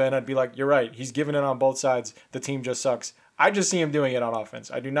defensive end, I'd be like, you're right. He's giving it on both sides. The team just sucks. I just see him doing it on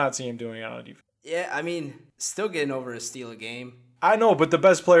offense. I do not see him doing it on defense. Yeah, I mean, still getting over a steal a game. I know, but the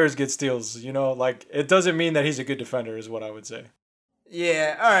best players get steals. You know, like it doesn't mean that he's a good defender, is what I would say.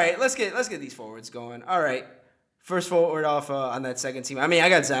 Yeah. All right. Let's get these forwards going. All right. First forward off on that second team. I mean, I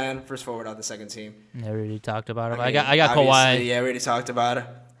got Zion first forward on the second team. I already talked about him. I mean, got obviously, Kawhi. Yeah, we already talked about it.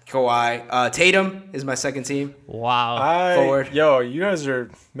 Kawhi. Tatum is my second team. Wow. Forward. Yo, you guys are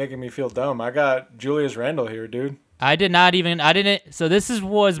making me feel dumb. I got Julius Randle here, dude. I didn't. So this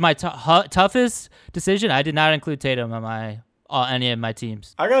was my toughest decision. I did not include Tatum on my any of my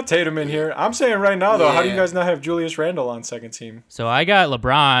teams. I got Tatum in here. I'm saying right now, though, how do you Yeah. guys not have Julius Randle on second team? So I got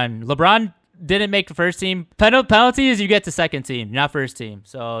LeBron. LeBron didn't make the first team. Penalty is you get to second team, not first team.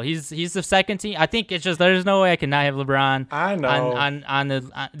 So he's the second team. I think it's just there's no way I can not have LeBron. I know. On the.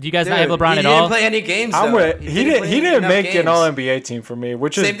 Do you guys Dude, not have LeBron he at didn't all? play any games. I'm though. with he didn't enough make an games. All NBA team for me,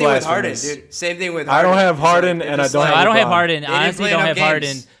 which Same is thing with blasphemous. Harden, dude. Same thing with I Harden. don't have It's like, Harden, they're and I just don't like- have I don't have LeBron. Harden. didn't Honestly, play don't enough have Harden.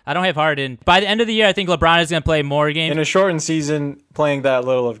 games. I don't have Harden. By the end of the year, I think LeBron is going to play more games. In a shortened season, playing that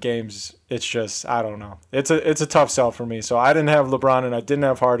little of games, it's just I don't know. It's a tough sell for me. So I didn't have LeBron and I didn't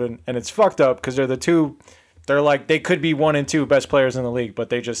have Harden, and it's fucked up because they're the two. They're like they could be 1 and 2 best players in the league, but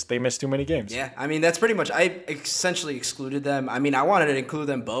they missed too many games. Yeah, I mean that's pretty much. I essentially excluded them. I mean I wanted to include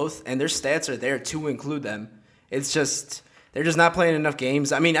them both, and their stats are there to include them. It's just they're just not playing enough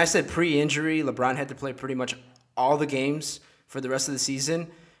games. I mean I said pre-injury, LeBron had to play pretty much all the games for the rest of the season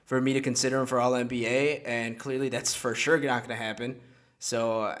for me to consider him for All NBA, and clearly that's for sure not going to happen.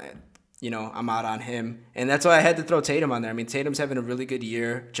 So I'm out on him, and that's why I had to throw Tatum on there. I mean Tatum's having a really good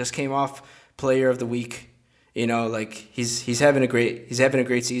year. Just came off Player of the Week. Like he's having a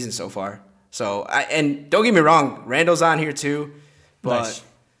great season so far. So and don't get me wrong, Randall's on here too, but Nice.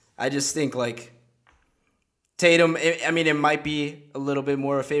 I just think like Tatum. It might be a little bit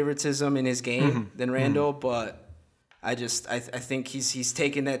more of favoritism in his game than Randall, but I think he's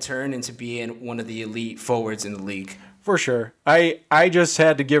taken that turn into being one of the elite forwards in the league. For sure. I just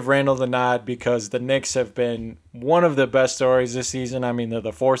had to give Randall the nod because the Knicks have been one of the best stories this season. I mean, they're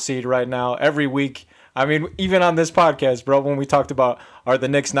the 4th seed right now. Every week, I mean, even on this podcast, bro, when we talked about are the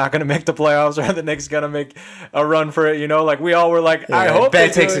Knicks not going to make the playoffs or are the Knicks going to make a run for it, like we all were like, I hope bad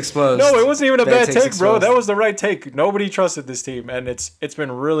they do takes it. exposed. No, it wasn't even a bad Bad takes take, bro. exposed. That was the right take. Nobody trusted this team, and it's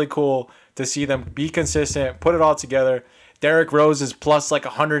been really cool to see them be consistent, put it all together. Derrick Rose is plus like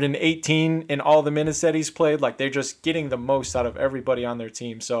 118 in all the minutes that he's played. Like they're just getting the most out of everybody on their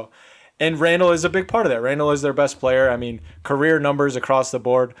team. So, and Randall is a big part of that. Randall is their best player. I mean, career numbers across the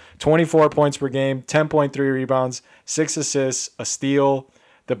board: 24 points per game, 10.3 rebounds, 6 assists, a steal.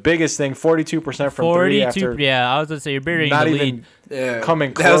 The biggest thing, 42% from three 42. after Yeah, I was going to say you're burying not the even lead.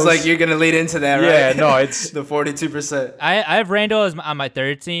 coming close. That was like you're gonna lead into that, right? Yeah, no, it's the 42%. I have Randall on my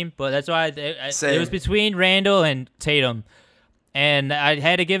third team, but that's why it Same. was between Randall and Tatum. And I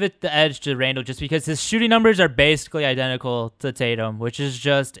had to give it the edge to Randall just because his shooting numbers are basically identical to Tatum, which is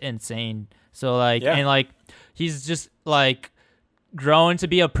just insane. So Yeah. He's just grown to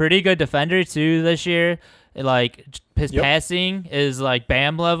be a pretty good defender too this year. Like his Yep. passing is like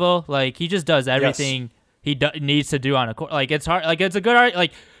Bam level. Like he just does everything he needs to do on a court. Like it's hard. Like it's a good art.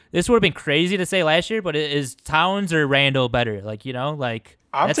 Like this would have been crazy to say last year, but is Towns or Randall better?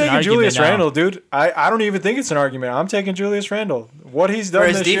 I'm that's an taking argument Julius now. Randle, dude. I don't even think it's an argument. I'm taking Julius Randle. What he's done For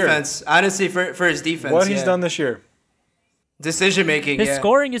his this year. defense, honestly, for his defense, What he's done this year. decision making. His Yeah.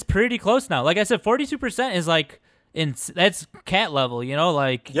 scoring is pretty close now. Like I said, 42% is that's Cat level, Yeah.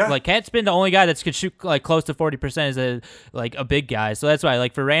 Like Cat's been the only guy that could shoot like close to 40% is a big guy. So that's why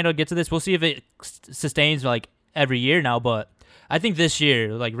like for Randall to get to this, we'll see if it sustains like every year now. But I think this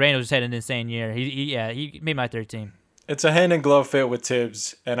year, like Randall just had an insane year. He made my third team. it's a hand in glove fit with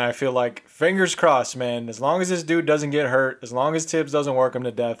Tibbs, and I feel like fingers crossed, man. As long as this dude doesn't get hurt, as long as Tibbs doesn't work him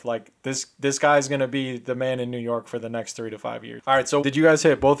to death, like this guy's gonna be the man in New York for the next 3 to 5 years. All right, so did you guys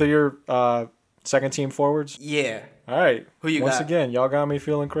hit both of your second team forwards? Yeah. All right. Who you Once got? again, y'all got me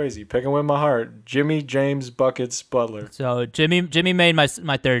feeling crazy. Picking with my heart. Jimmy, James, Buckets, Butler. So Jimmy made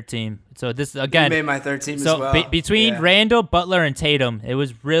my third team. So this again. He made my third team so as well. Between Yeah. Randall, Butler, and Tatum, it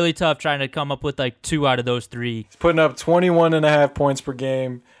was really tough trying to come up with like 2 out of those 3. He's putting up 21.5 points per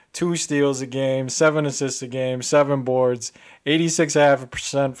game, 2 steals a game, 7 assists a game, 7 boards,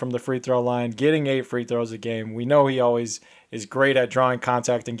 86.5% from the free throw line, getting 8 free throws a game. We know he always is great at drawing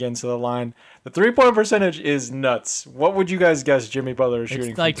contact and getting to the line. The 3-point percentage is nuts. What would you guys guess Jimmy Butler is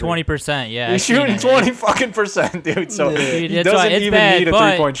shooting? It's like 20%. Yeah, He's shooting 20% dude. So he Dude, doesn't even need a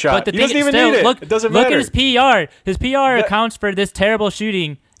 3-point shot. But the He doesn't thing, even still, need it. Look, It doesn't look matter. at his PR. His PR accounts for this terrible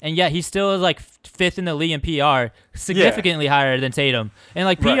shooting, and yet he still is like 5th in the league in PR, significantly higher than Tatum. And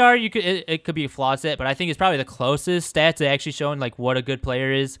like PR, Right. you could it could be a flaw set, but I think it's probably the closest stats to actually showing like what a good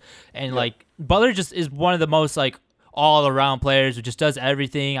player is. And like Butler just is one of the most like all-around players who just does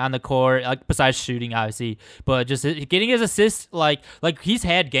everything on the court, like besides shooting, obviously, but just getting his assists. Like he's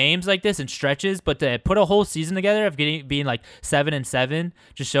had games like this in stretches, but to put a whole season together of being like 7-7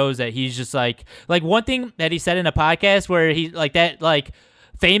 just shows that he's just like one thing that he said in a podcast where he like that like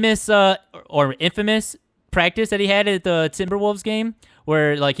famous or infamous practice that he had at the Timberwolves game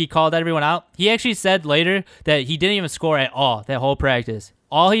where like he called everyone out. He actually said later that he didn't even score at all that whole practice.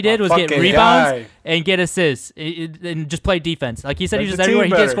 All he did was get fucking rebounds guy. and get assists and just play defense. Like he said, Make he the just everywhere.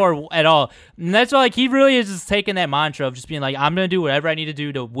 team He didn't better. score at all. And that's why like he really is just taking that mantra of just being like, I'm going to do whatever I need to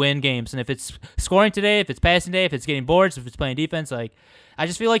do to win games. And if it's scoring today, if it's passing today, if it's getting boards, if it's playing defense, like I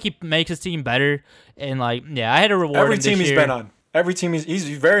just feel like he makes his team better. And like, yeah, I had to reward Every him team this he's year. been on. Every team he's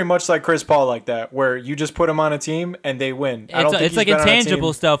very much like Chris Paul like that, where you just put him on a team and they win. I don't think It's he's like been on a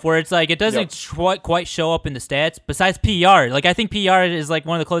intangible team- stuff where it's like it doesn't quite show up in the stats besides PR. Like I think PR is like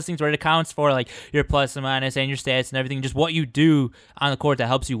one of the closest things where it accounts for like your plus and minus and your stats and everything, just what you do on the court that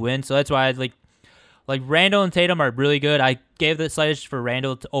helps you win. So that's why I like Randall and Tatum are really good. I gave the slightest for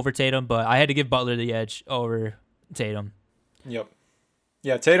Randall over Tatum, but I had to give Butler the edge over Tatum. Yep.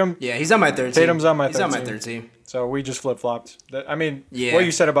 Yeah, Tatum. Yeah, he's on my third team. Tatum's on my He's third on my team. third team. So we just flip flopped. I mean, Yeah. what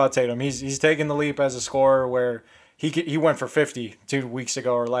you said about Tatum, he's taking the leap as a scorer where he went for 50 2 weeks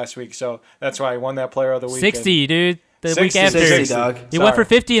ago or last week. So that's why he won that Player of the Week. 60, dude. The 60, week after. 60, dog. He went for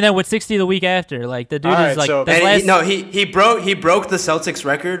 50 and then with 60 the week after. Like the dude All right, is like so- that's And last, he broke the Celtics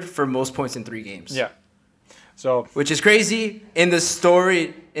record for most points in 3 games. Yeah. So Which is crazy in the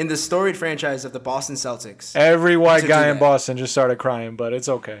storied franchise of the Boston Celtics. every white To guy do in that. Boston just started crying, but it's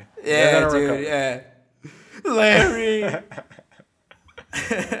okay. They're Yeah, gonna dude. recover. Yeah. Larry.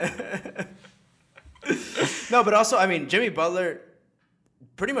 No, but also, I mean, Jimmy Butler,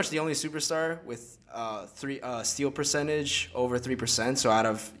 pretty much the only superstar with steal percentage over 3%. So out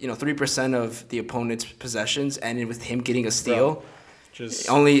of 3% of the opponent's possessions, and with him getting a steal, Just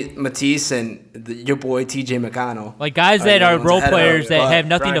only Matisse and your boy T.J. McConnell. like guys Are that the are ones role ahead of players it, that but have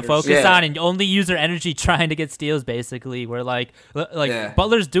nothing to grinders. focus Yeah. on and only use their energy trying to get steals, basically. Where like Yeah.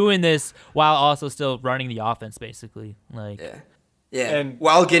 Butler's doing this while also still running the offense, basically. Like Yeah, And-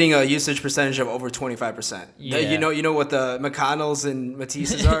 while getting a usage percentage of over 25%. Yeah. You know what the McConnells and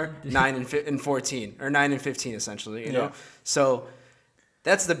Matisses are? 9 and 14, or 9 and 15 essentially. You know, Yeah. so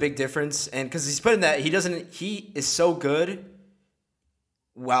that's the big difference. And because he's putting that, he is so good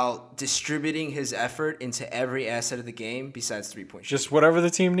while distributing his effort into every asset of the game besides 3-point shooting. just whatever the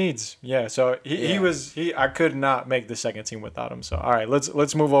team needs. Yeah. So he Yeah. was I could not make the second team without him. So all right,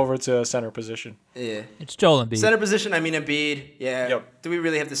 let's move over to center position. Yeah. it's Joel Embiid. Center position, I mean, Embiid, yeah. Yep. Do we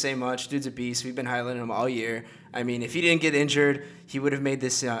really have to say much? Dude's a beast. We've been highlighting him all year. I mean, if he didn't get injured, he would have made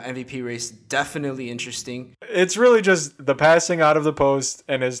this MVP race definitely interesting. It's really just the passing out of the post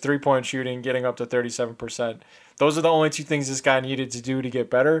and his 3-point shooting getting up to 37%. Those are the only 2 things this guy needed to do to get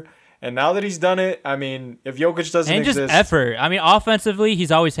better. And now that he's done it, I mean, if Jokic doesn't and just exist, effort. I mean, offensively,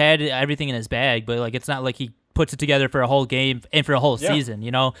 he's always had everything in his bag, but like it's not like he puts it together for a whole game and for a whole Yeah. season, you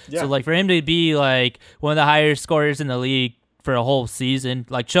know? Yeah. So like for him to be like one of the higher scorers in the league for a whole season,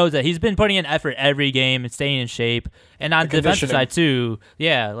 like shows that he's been putting in effort every game and staying in shape. And on the defensive conditioning. side too,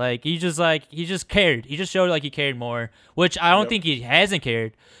 yeah, like he just cared. He just showed like he cared more, which I don't Yep. think he hasn't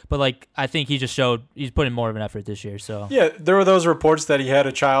cared, but like I think he just showed he's putting more of an effort this year. So yeah, there were those reports that he had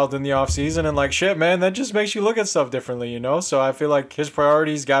a child in the offseason, and like, shit, man, that just makes you look at stuff differently, you know? So I feel like his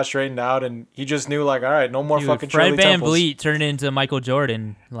priorities got straightened out, and he just knew, like, all right, no more Dude, fucking Fred Shirley Van Temples. Vliet turned into Michael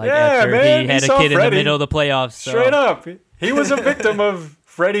Jordan like Yeah, after man, he had he a saw kid in Freddie. the middle of the playoffs. So. Straight up. He was a victim of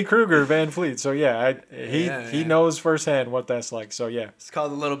Freddy Krueger Van Fleet. So he Yeah. knows firsthand what that's like. So yeah. It's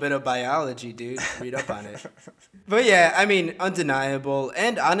called a little bit of biology, dude. Read up on it. But yeah, I mean, undeniable.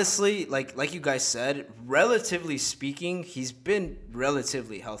 And honestly, like you guys said, relatively speaking, he's been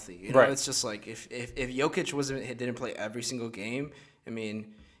relatively healthy. You know, Right. it's just like if Jokic didn't play every single game, I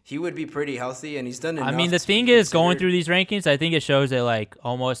mean, he would be pretty healthy, and he's done enough. I mean, the to thing be is, going considered- through these rankings, I think it shows that like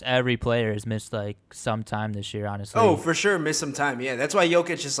almost every player has missed like some time this year. Honestly. Oh, for sure, miss some time. Yeah, that's why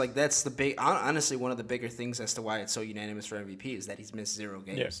Jokic is like that's the big. Honestly, one of the bigger things as to why it's so unanimous for MVP is that he's missed 0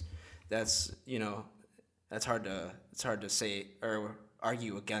 games. Yes. That's that's hard to say or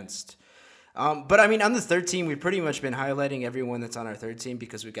argue against. But I mean, on the third team, we've pretty much been highlighting everyone that's on our third team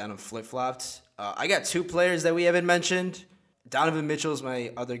because we got them flip flopped. I got 2 players that we haven't mentioned. Donovan Mitchell's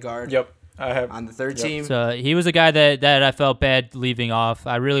my other guard. Yep. I have On the third Yep. team. So he was a guy that I felt bad leaving off.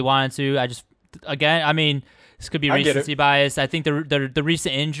 I really wanted to. I mean, this could be I get it. recency bias. I think the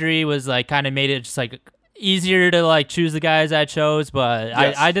recent injury was like kind of made it just like easier to like choose the guys I chose, but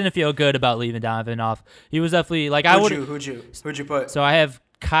Yes. I didn't feel good about leaving Donovan off. He was definitely like I would. Who'd you put? So I have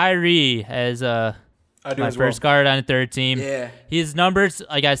Kyrie as I do my as well. first guard on the third team. Yeah. His numbers,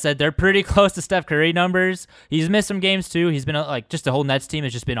 like I said, they're pretty close to Steph Curry numbers. He's missed some games too. He's been like just the whole Nets team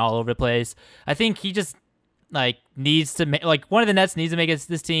has just been all over the place. I think he just like needs to make like one of the Nets needs to make it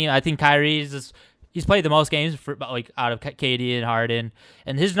this team. I think Kyrie's just he's played the most games for like out of KD and Harden,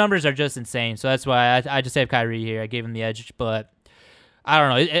 and his numbers are just insane. So that's why I just have Kyrie here. I gave him the edge, but I don't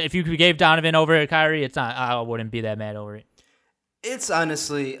know if you gave Donovan over Kyrie, it's not. I wouldn't be that mad over it. It's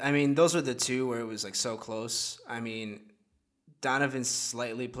honestly, I mean, those were the 2 where it was like so close. I mean, Donovan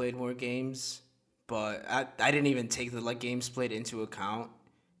slightly played more games, but I didn't even take the like games played into account.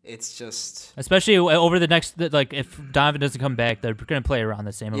 It's just Especially over the next, like, if Donovan doesn't come back, they're going to play around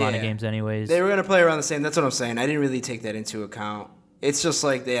the same amount of Yeah. games anyways. they were gonna play around the same. That's what I'm saying. I didn't really take that into account. It's just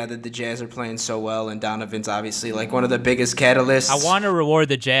like the Jazz are playing so well, and Donovan's obviously like one of the biggest catalysts. I want to reward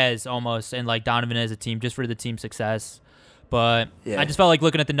the Jazz almost and, like, Donovan as a team just for the team success. But Yeah. I just felt like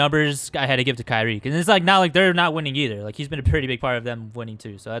looking at the numbers, I had to give to Kyrie. Because it's, like, not like they're not winning either. Like, he's been a pretty big part of them winning,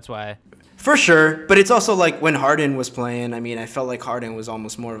 too. So that's why. For sure, but it's also like when Harden was playing. I mean, I felt like Harden was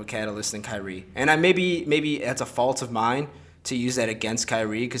almost more of a catalyst than Kyrie, and maybe that's a fault of mine to use that against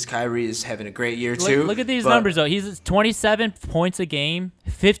Kyrie because Kyrie is having a great year too. Look at these but- numbers, though. He's 27 points a game,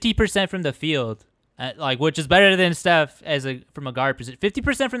 50% from the field. Like, which is better than Steph from a guard position.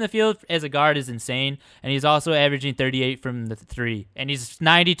 50% from the field as a guard is insane, and he's also averaging 38 from the 3, and he's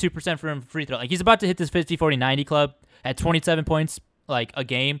 92% from free throw. Like, he's about to hit this 50-40-90 club at 27 points like a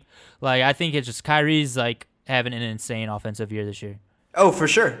game. Like, I think it's just Kyrie's like having an insane offensive year this year. Oh, for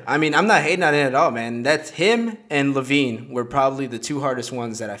sure. I mean, I'm not hating on it at all, man. That's him and Levine were probably the 2 hardest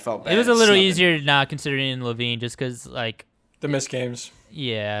ones that I felt bad. It was a little snubbing. easier not considering Levine just because, like, the missed games.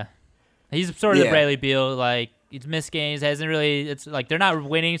 yeah. He's sort of the Yeah. Bradley Beal, like, he's missed games, hasn't really, it's like they're not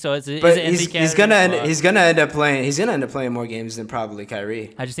winning, so it's But an he's, empty he's category, gonna but he's gonna end up playing. He's gonna end up playing more games than probably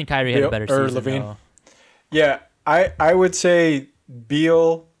Kyrie. I just think Kyrie had a Beal better or season. Levine? Though. Yeah, I would say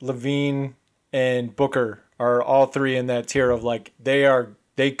Beal, Levine, and Booker are all 3 in that tier of like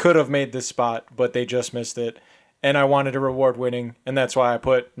they could have made this spot, but they just missed it. And I wanted to reward winning, and that's why I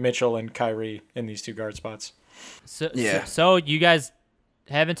put Mitchell and Kyrie in these 2 guard spots. Yeah. So you guys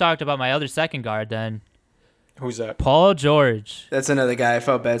haven't talked about my other second guard then, Who's that? Paul George. That's another guy I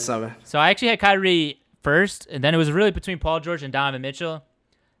felt bad snubbing. So I actually had Kyrie first, and then it was really between Paul George and Donovan Mitchell.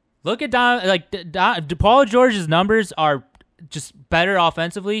 Look at Paul George's numbers are just better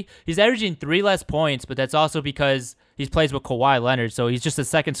offensively. He's averaging 3 less points, but that's also because he plays with Kawhi Leonard, so he's just a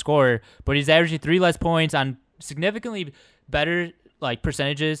second scorer. But he's averaging 3 less points on significantly better like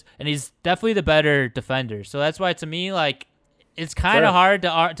percentages, and he's definitely the better defender. So that's why to me, like, it's kind of hard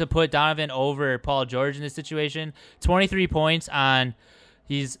to put Donovan over Paul George in this situation. 23 points on.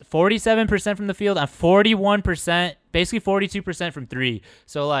 He's 47% from the field on 41%, basically 42% from 3.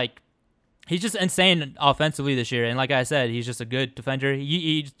 So, like, he's just insane offensively this year. And like I said, he's just a good defender.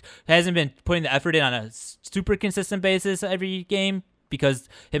 He hasn't been putting the effort in on a super consistent basis every game because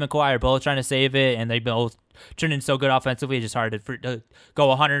him and Kawhi are both trying to save it, and they've both turned in so good offensively. It's just hard to go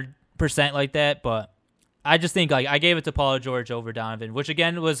 100% like that. But I just think, like, I gave it to Paul George over Donovan, which,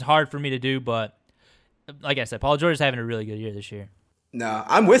 again, was hard for me to do. But like I said, Paul George is having a really good year this year. No,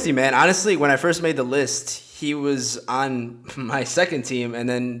 I'm with you, man. Honestly, when I first made the list, he was on my second team, and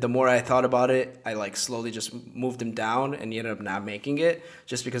then the more I thought about it, I like slowly just moved him down, and he ended up not making it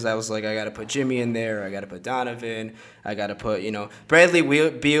just because I was like, I got to put Jimmy in there, I got to put Donovan, I got to put, Bradley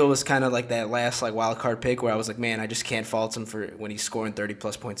Beal was kind of like that last like wild card pick where I was like, man, I just can't fault him for when he's scoring 30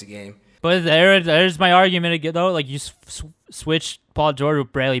 plus points a game. But there's my argument again, though. Like, you switch Paul George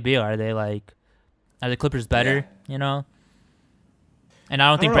with Bradley Beal. Are the Clippers better? Yeah. You know. And I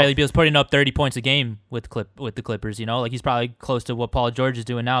don't think Bradley Beal's putting up 30 points a game with the Clippers. You know, like he's probably close to what Paul George is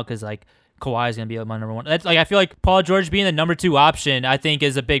doing now because like Kawhi is gonna be my number one. That's like I feel like Paul George being the number 2 option, I think,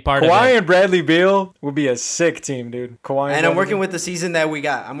 is a big part of it. Kawhi and Bradley Beal would be a sick team, dude. Kawhi and I'm working with the season that we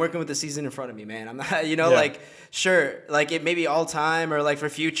got. I'm working with the season in front of me, man. I'm not, like sure, like it may be all time or like for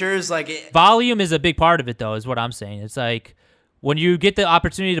futures, like volume is a big part of it, though. Is what I'm saying. It's like when you get the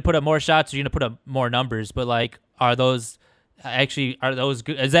opportunity to put up more shots, you're gonna put up more numbers. But like, are those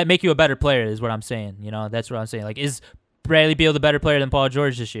good? Does that make you a better player? Is what I'm saying. You know, that's what I'm saying. Like, is Bradley Beal the better player than Paul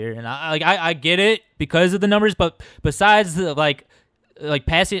George this year? And I get it because of the numbers, but besides the like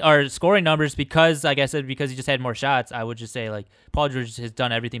passing or scoring numbers, because like I said, because he just had more shots, I would just say like Paul George has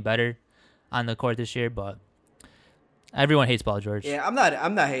done everything better on the court this year. But everyone hates Paul George. Yeah, I'm not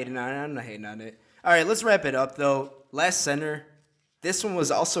hating on it. I'm not hating on it. All right, let's wrap it up though. Last center. This one was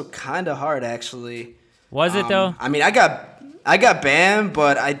also kind of hard, actually. Was it though? I mean, I got Bam,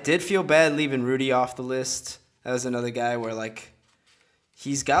 but I did feel bad leaving Rudy off the list. That was another guy where like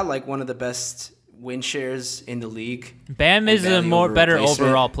he's got like one of the best win shares in the league. Bam is a better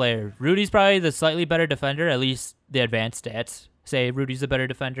overall player. Rudy's probably the slightly better defender. At least the advanced stats say Rudy's a better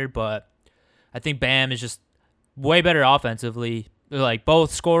defender, but I think Bam is just way better offensively, like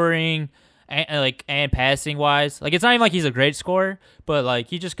both scoring and passing wise. Like it's not even like he's a great scorer, but like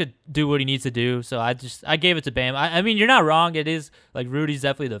he just could do what he needs to do. So I gave it to Bam. I mean, you're not wrong. It is like Rudy's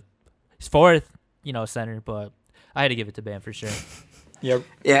definitely he's 4th, center, but I had to give it to Bam for sure. Yep.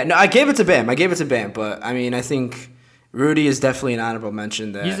 Yeah, no, I gave it to Bam, but I mean, I think Rudy is definitely an honorable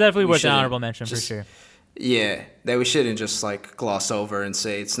mention. That he's definitely worth an honorable mention for sure. Yeah, that we shouldn't just like gloss over and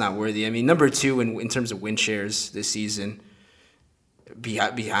say it's not worthy. I mean, number 2 in terms of win shares this season,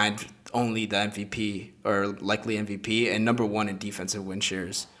 behind only the MVP or likely MVP, and number 1 in defensive win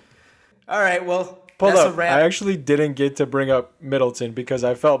shares. All right, well, that's a wrap. I actually didn't get to bring up Middleton because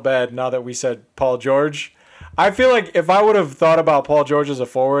I felt bad now that we said Paul George. I feel like if I would have thought about Paul George as a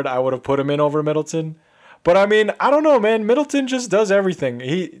forward, I would have put him in over Middleton. But I mean, I don't know, man. Middleton just does everything.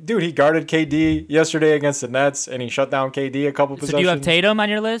 He guarded KD yesterday against the Nets, and he shut down KD a couple possessions. So do you have Tatum on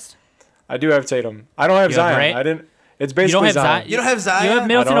your list? I do have Tatum. I don't have Zion. I didn't. It's basically Zion. You don't have Zion? You have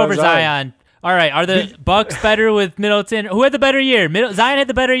Middleton over Zion. All right. Are the Bucks better with Middleton? Who had the better year? Zion had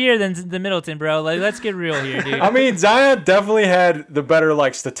the better year than the Middleton, bro. Like, let's get real here, dude. I mean, Zion definitely had the better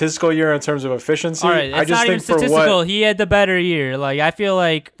like statistical year in terms of efficiency. All right, it's not even statistical. He had the better year. Like, I feel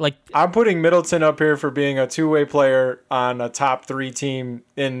like I'm putting Middleton up here for being a 2-way player on a top 3 team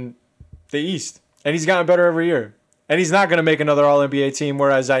in the East, and he's gotten better every year. And he's not going to make another All-NBA team,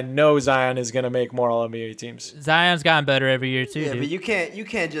 whereas I know Zion is going to make more All-NBA teams. Zion's gotten better every year too. Yeah, dude. but you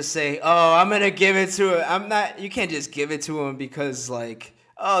can't just say, "Oh, I'm going to give it to him." You can't just give it to him because like,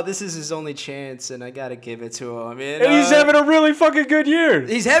 "Oh, this is his only chance and I got to give it to him." And he's having a really fucking good year.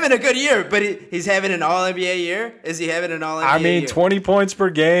 He's having a good year, but he's having an All-NBA year? Is he having an All-NBA year? 20 points per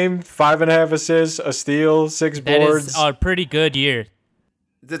game, 5.5 assists, a steal, 6 boards. That is a pretty good year.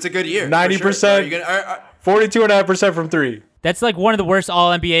 That's a good year. 90%. Sure. 42.5% from 3. That's like one of the worst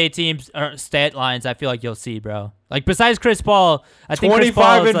All-NBA teams stat lines I feel like you'll see, bro. Like besides Chris Paul, I think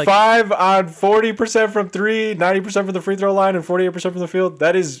 25 Chris and 5 on 40% from 3, 90% from the free throw line, and 48% from the field.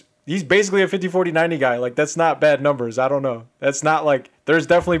 He's basically a 50-40-90 guy. Like that's not bad numbers. I don't know. That's not like there's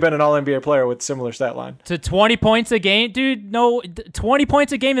definitely been an All-NBA player with similar stat line. To 20 points a game, dude. No, 20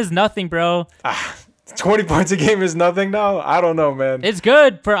 points a game is nothing, bro. 20 points a game is nothing now? I don't know, man. It's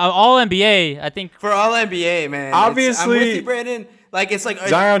good for All-NBA, I think. For All-NBA, man. Obviously. I'm with you, Brandon. Like, it's like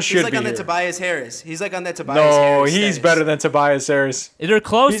Zion should he's like be on here. that Tobias Harris. He's like on that Tobias Harris. No, he's better than Tobias Harris. They're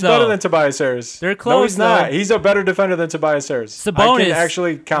close, He's though. better than Tobias Harris. They're close, No, he's not. though. He's a better defender than Tobias Harris. Sabonis. I can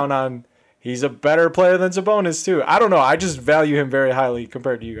actually count on he's a better player than Sabonis, too. I don't know. I just value him very highly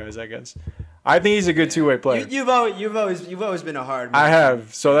compared to you guys, I guess. I think he's a good 2-way player. You've always been a hard man. I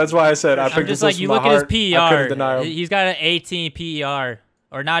have. So that's why I said I I'm picked just this like, list you from look my at his heart. I couldn't deny PER. him. He's got an 18 PER.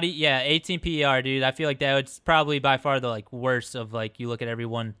 Or not, 18 PER, dude. I feel like that's probably by far the like worst of like you look at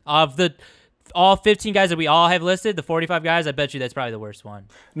everyone of all 15 guys that we all have listed, the 45 guys. I bet you that's probably the worst one.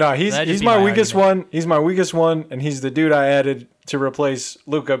 No, he's my weakest one. He's my weakest one, and he's the dude I added to replace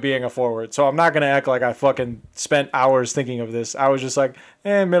Luka being a forward. So I'm not gonna act like I fucking spent hours thinking of this. I was just like,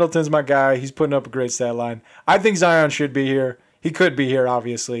 Middleton's my guy. He's putting up a great stat line. I think Zion should be here. He could be here,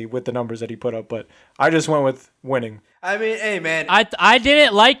 obviously, with the numbers that he put up, but I just went with winning. I mean, hey, man. I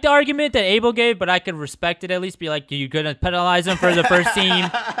didn't like the argument that Abel gave, but I could respect it at least. Be like, you're going to penalize him for the first team.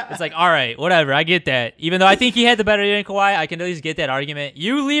 It's like, all right, whatever. I get that. Even though I think he had the better year than Kawhi, I can at least get that argument.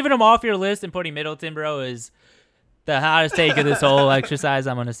 You leaving him off your list and putting Middleton, bro, is the hottest take of this whole exercise,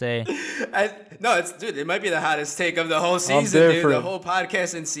 I'm going to say. It might be the hottest take of the whole season, dude. The whole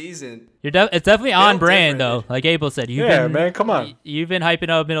podcast and season. It's definitely on brand, though. Like Abel said. Man, come on. You've been hyping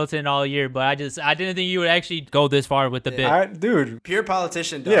up Middleton all year, but I didn't think you would actually go this far with the bit. Dude. Pure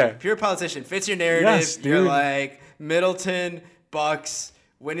politician, dog. Yeah. Pure politician. Fits your narrative. Yes, dude. You're like, Middleton, Bucks,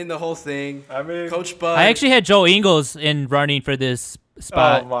 winning the whole thing. I mean, Coach Bud. I actually had Joe Ingles in running for this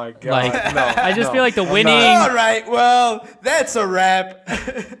spot. Oh, my God. Like, no, I just feel like the winning. All right, well, that's a wrap.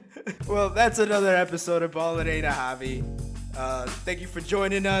 Well, that's another episode of Ball It Ain't a Hobby. Thank you for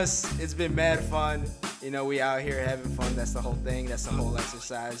joining us. It's been mad fun. You know, we out here having fun. That's the whole thing. That's the whole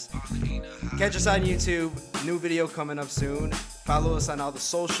exercise. Catch us on YouTube. New video coming up soon. Follow us on all the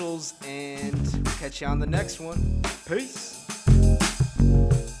socials, and catch you on the next one. Peace.